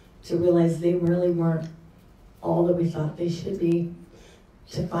to realize they really weren't all that we thought they should be,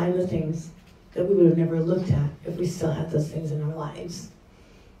 to find the things that we would have never looked at if we still had those things in our lives.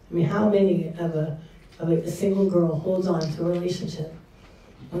 How many of a single girl holds on to a relationship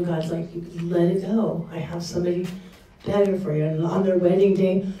when God's like, you let it go. I have somebody better for you. And on their wedding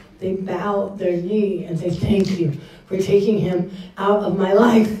day, they bow their knee and say, thank you for taking him out of my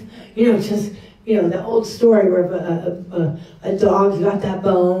life. That old story where a dog got that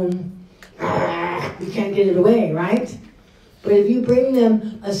bone, you can't get it away, right? But if you bring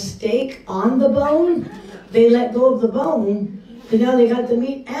them a steak on the bone, they let go of the bone, because now they got the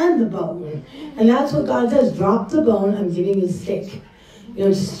meat and the bone. And that's what God says, drop the bone, I'm giving you the steak.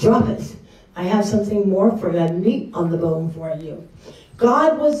 Just drop it. I have something more for you. I have meat on the bone for you.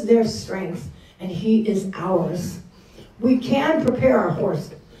 God was their strength, and he is ours. We can prepare our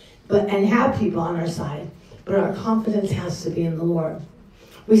horse and have people on our side, but our confidence has to be in the Lord.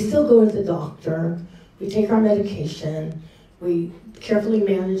 We still go to the doctor. We take our medication. We carefully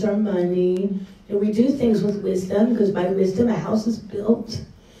manage our money. We do things with wisdom, because by wisdom a house is built.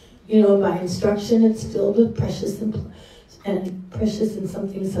 By instruction it's filled with precious and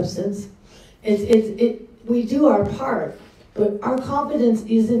something substance. We do our part, but our confidence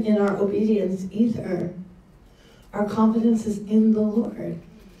isn't in our obedience either. Our confidence is in the Lord,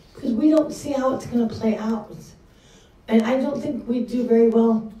 because we don't see how it's going to play out. And I don't think we'd do very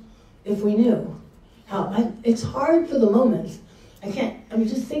well if we knew how. It's hard for the moment. I'm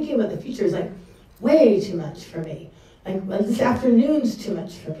just thinking about the future is like way too much for me. Like this afternoon's too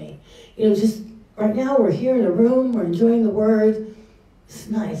much for me. Just right now we're here in a room, we're enjoying the word. It's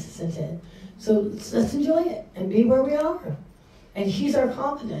nice, isn't it? So let's enjoy it and be where we are. And he's our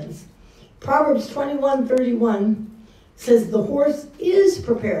confidence. Proverbs 21:31 says, the horse is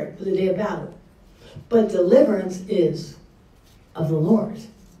prepared for the day of battle, but deliverance is of the Lord.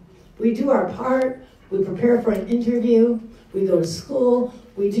 We do our part. We prepare for an interview. We go to school.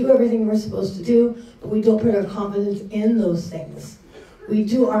 We do everything we're supposed to do, but we don't put our confidence in those things. We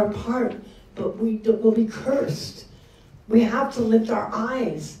do our part, but we'll be cursed. We have to lift our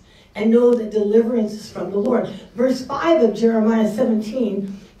eyes and know that deliverance is from the Lord. Verse 5 of Jeremiah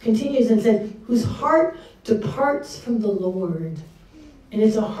 17 continues and said, whose heart departs from the Lord. And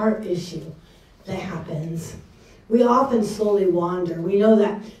it's a heart issue that happens. We often slowly wander. We know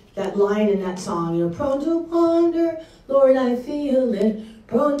that line in that song, prone to wander, Lord, I feel it.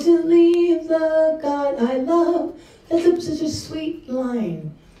 Prone to leave the God I love. That's such a sweet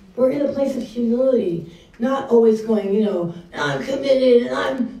line. We're in a place of humility, not always going, I'm committed and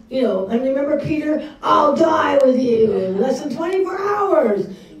I'm, remember Peter, I'll die with you in less than 24 hours.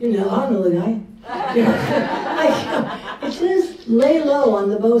 I don't know the guy. It's just lay low on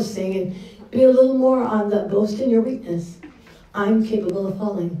the boasting. be a little more on the boast in your weakness. I'm capable of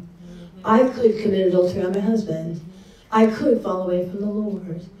falling. I could commit adultery on my husband. I could fall away from the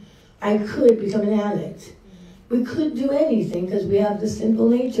Lord. I could become an addict. We could do anything because we have this sinful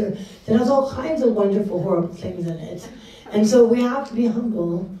nature that has all kinds of wonderful, horrible things in it. And so we have to be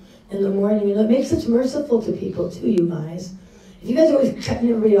humble in the morning. And it makes us merciful to people too, you guys. If you guys are always cutting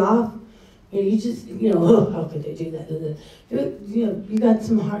everybody off, you just, oh, how could they do that? You got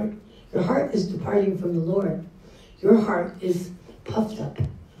some heart. Your heart is departing from the Lord. Your heart is puffed up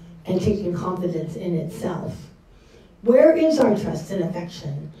and taking confidence in itself. Where is our trust and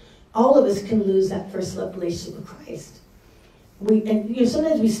affection? All of us can lose that first love relationship with Christ.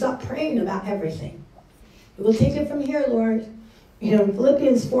 Sometimes we stop praying about everything. We'll take it from here, Lord. In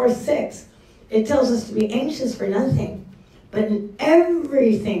Philippians 4:6, it tells us to be anxious for nothing, but in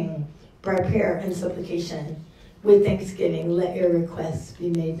everything by prayer and supplication with thanksgiving, let your requests be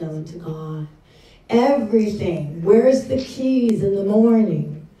made known to God. Everything. Where's the keys in the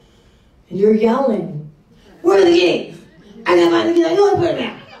morning? And you're yelling, where are the keys? I gotta find the keys. I know I put them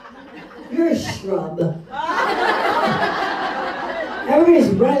down. You're a shrub. Everybody's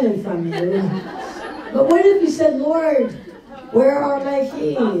running from you. But what if you said, Lord, where are my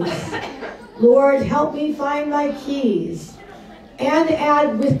keys? Lord, help me find my keys. And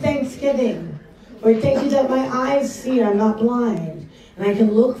add with thanksgiving. Lord, thank you that my eyes see, I'm not blind. And I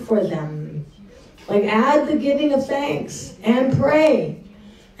can look for them. Like add the giving of thanks and pray.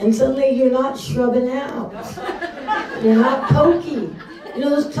 And suddenly you're not shrubbing out. You're not pokey.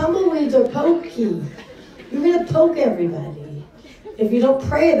 Those tumbleweeds are pokey. You're going to poke everybody. If you don't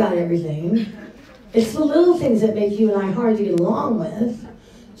pray about everything, it's the little things that make you and I hard to get along with.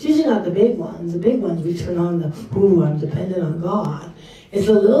 It's usually not the big ones. The big ones we turn on I'm dependent on God. It's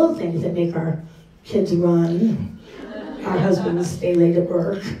the little things that make our kids run, our husbands stay late at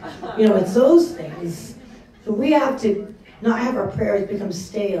work. It's those things. So we have to not have our prayers become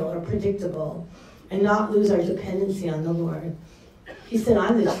stale or predictable and not lose our dependency on the Lord. He said,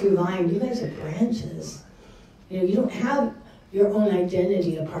 I'm the true vine. You guys are branches. You don't have your own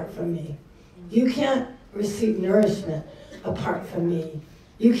identity apart from me. You can't receive nourishment apart from me.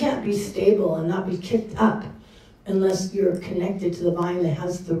 You can't be stable and not be kicked up unless you're connected to the vine that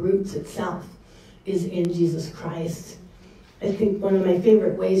has the roots itself is in Jesus Christ. I think one of my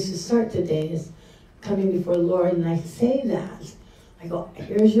favorite ways to start the day is coming before the Lord, and I say that. I go,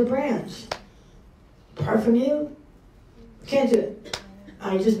 here's your branch. Apart from you, can't do it.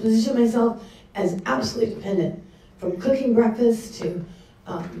 I just position myself as absolutely dependent, from cooking breakfast to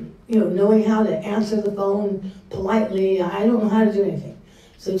knowing how to answer the phone politely. I don't know how to do anything.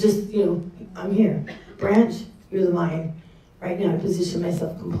 So just, I'm here. Branch, you're the vine. Right now I position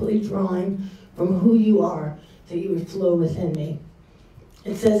myself completely drawing from who you are, that you would flow within me.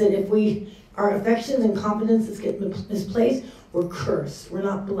 It says that if our affections and confidences get misplaced, we're cursed. We're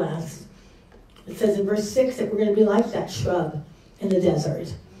not blessed. It says in verse 6 that we're going to be like that shrub in the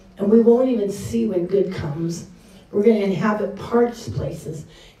desert. And we won't even see when good comes. We're going to inhabit parched places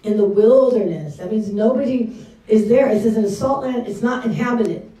in the wilderness. That means nobody is there. It says in the salt land, it's not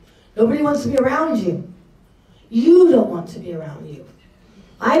inhabited. Nobody wants to be around you. You don't want to be around you.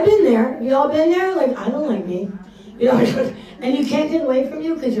 I've been there. You all been there? Like, I don't like me. And you can't get away from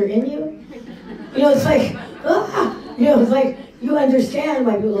you because you're in you. It's like, it's like you understand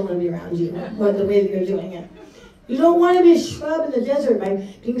why people don't want to be around you, the way that you're doing it. You don't want to be a shrub in the desert by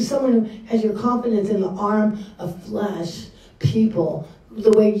being someone who has your confidence in the arm of flesh, people,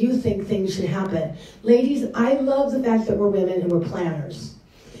 the way you think things should happen. Ladies, I love the fact that we're women and we're planners.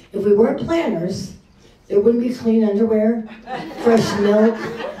 If we weren't planners, there wouldn't be clean underwear, fresh milk,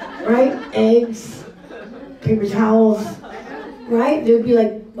 right? Eggs, paper towels, right? There would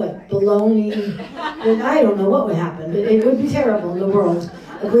be bologna. I don't know what would happen, but it would be terrible in the world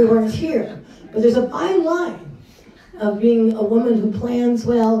if we weren't here. But there's a fine line of being a woman who plans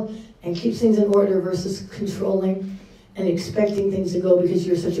well and keeps things in order versus controlling and expecting things to go because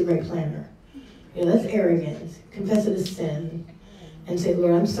you're such a great planner. That's arrogant. Confess it as sin and say,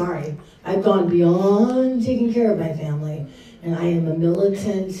 Lord, I'm sorry. I've gone beyond taking care of my family, and I am a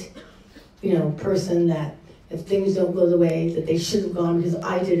militant, person that if things don't go the way that they should have gone because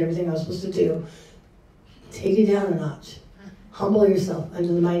I did everything I was supposed to do, take it down a notch. Humble yourself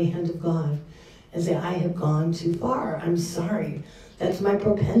under the mighty hand of God and say, I have gone too far. I'm sorry. That's my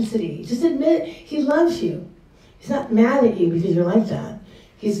propensity. Just admit it. He loves you. He's not mad at you because you're like that.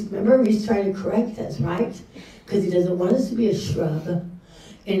 Remember, he's trying to correct us, right? Because he doesn't want us to be a shrub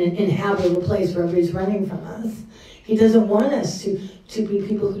in an inhabitable place where everybody's running from us. He doesn't want us to be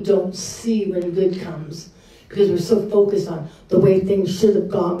people who don't see when good comes because we're so focused on the way things should have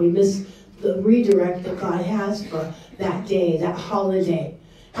gone. We miss the redirect that God has for that day, that holiday.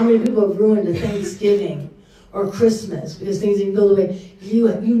 How many people have ruined a Thanksgiving or Christmas because things didn't go the way you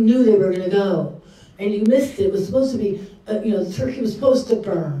knew they were going to go, and you missed it. It was supposed to be, the turkey was supposed to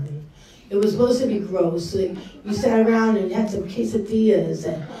burn. It was supposed to be gross. So you sat around and had some quesadillas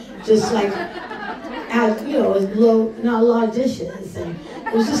and just like had, not a lot of dishes, and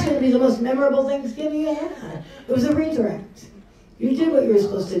it was just going to be the most memorable Thanksgiving you had. It was a redirect. You did what you were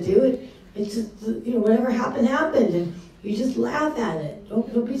supposed to do. It's just, whatever happened, and you just laugh at it.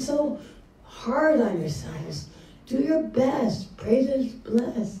 Don't be so hard on yourselves. Do your best. Pray that it's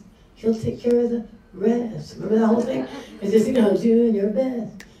blessed. He'll take care of the rest. Remember that whole thing? It's just, doing your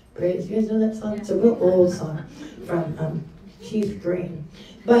best. Praise. You guys know that song? It's a real old song from Keith Green.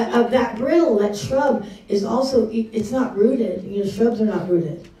 But that brittle, that shrub, is also, it's not rooted. Shrubs are not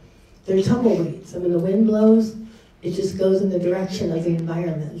rooted. They're tumbleweeds. And when the wind blows, it just goes in the direction of the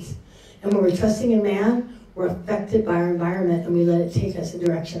environment. And when we're trusting in man, we're affected by our environment, and we let it take us in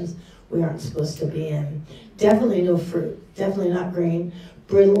directions we aren't supposed to be in. Definitely no fruit. Definitely not green.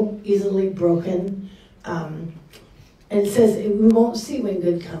 Brittle, easily broken. And it says we won't see when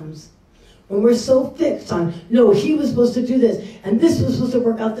good comes. When we're so fixed on, no, he was supposed to do this, and this was supposed to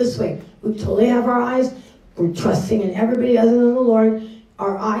work out this way. We totally have our eyes. We're trusting in everybody other than the Lord.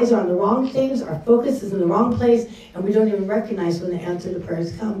 Our eyes are on the wrong things. Our focus is in the wrong place, and we don't even recognize when the answer to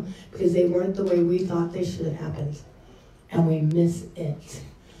prayers come because they weren't the way we thought they should have happened. And we miss it.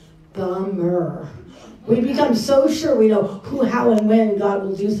 Bummer. We become so sure we know who, how, and when God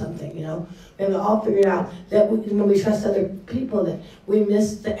will do something, We have it all figured out that when we trust other people, that we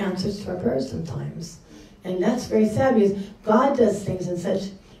miss the answers to our prayers sometimes. And that's very sad because God does things in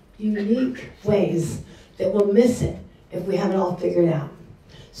such unique ways that we'll miss it if we have it all figured out.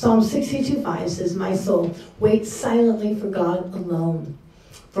 Psalm 62:5 says, "My soul, wait silently for God alone,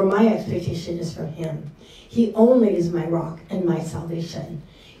 for my expectation is from him. He only is my rock and my salvation.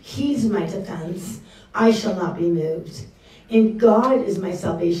 He's my defense. I shall not be moved. In God is my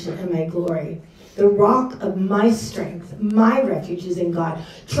salvation and my glory. The rock of my strength, my refuge is in God.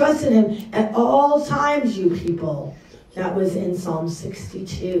 Trust in him at all times, you people." That was in Psalm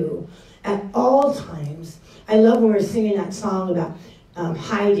 62. At all times. I love when we're singing that song about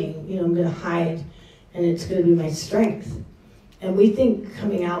hiding. I'm going to hide, and it's going to be my strength. And we think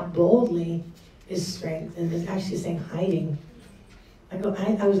coming out boldly is strength, and it's actually saying hiding. I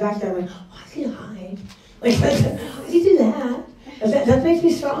was back there, I went, I can hide. Like, how do you do that? That makes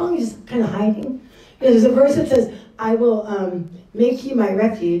me strong, just kind of hiding. There's a verse that says, "I will make you my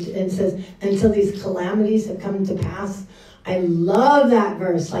refuge," and it says, "until these calamities have come to pass." I love that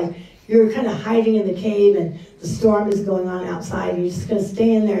verse. Like, you're kind of hiding in the cave, and the storm is going on outside, and you're just going to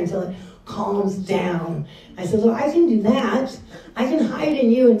stay in there until it calms down. I said, Lord, I can do that. I can hide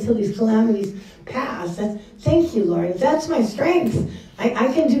in you until these calamities pass. Thank you, Lord. If that's my strength, I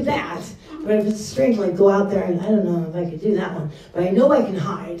can do that. But if it's strength, like go out there, and I don't know if I could do that one, but I know I can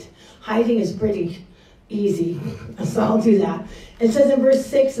hide. Hiding is pretty easy, so I'll do that. It says in verse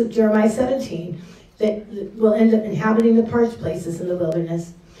 6 of Jeremiah 17 that we'll end up inhabiting the parched places in the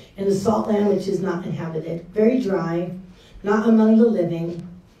wilderness, in the salt land which is not inhabited, very dry, not among the living.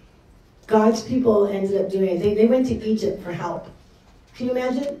 God's people ended up doing it. They went to Egypt for help. Can you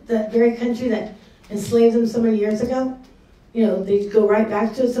imagine that very country that enslaved them so many years ago? They go right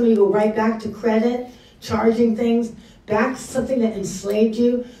back to it. Some of you go right back to credit, charging things, back to something that enslaved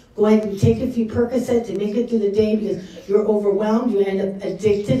you. Go ahead and take a few Percocets to make it through the day because you're overwhelmed. You end up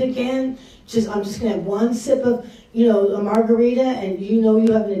addicted again. I'm just going to have one sip of, a margarita, and you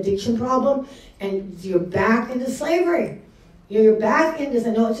have an addiction problem, and you're back into slavery. You're back into this.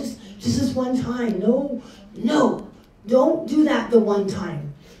 I know it's just this one time. No, don't do that the one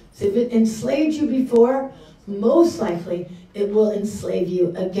time. So if it enslaved you before, most likely it will enslave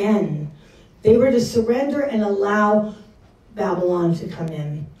you again. They were to surrender and allow Babylon to come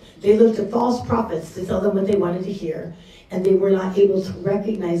in. They looked to false prophets to tell them what they wanted to hear, and they were not able to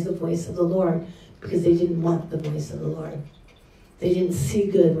recognize the voice of the Lord because they didn't want the voice of the Lord. They didn't see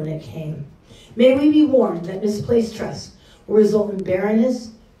good when it came. May we be warned that misplaced trust will result in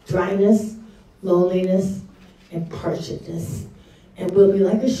barrenness, dryness, loneliness, and parchedness. And we'll be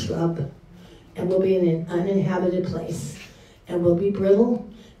like a shrub, and we'll be in an uninhabited place, and we'll be brittle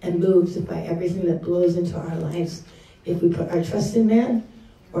and moved by everything that blows into our lives if we put our trust in man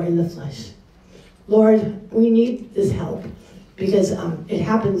or in the flesh. Lord, we need this help because it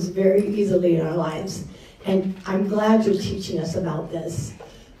happens very easily in our lives. And I'm glad you're teaching us about this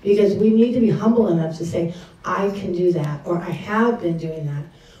because we need to be humble enough to say, I can do that, or I have been doing that,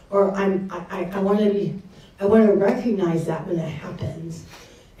 or I want to recognize that when that happens.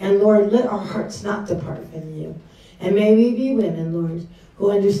 And Lord, let our hearts not depart from you. And may we be women, Lord,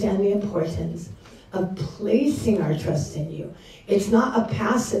 who understand the importance of placing our trust in you. It's not a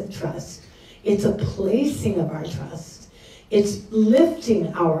passive trust. It's a placing of our trust. It's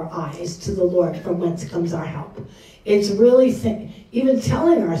lifting our eyes to the Lord from whence comes our help. It's really even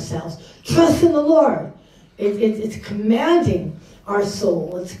telling ourselves, trust in the Lord. It's commanding our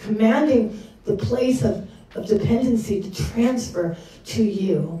soul. It's commanding the place of dependency to transfer to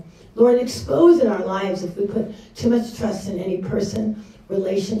you. Lord, expose in our lives if we put too much trust in any person,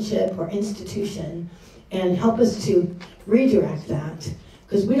 relationship, or institution, and help us to redirect that.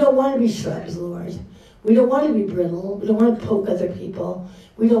 Because we don't want to be shrubs, Lord. We don't want to be brittle. We don't want to poke other people.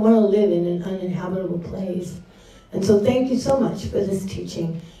 We don't want to live in an uninhabitable place. And so thank you so much for this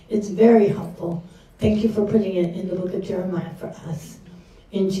teaching. It's very helpful. Thank you for putting it in the book of Jeremiah for us.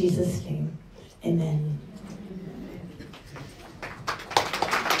 In Jesus' name, amen.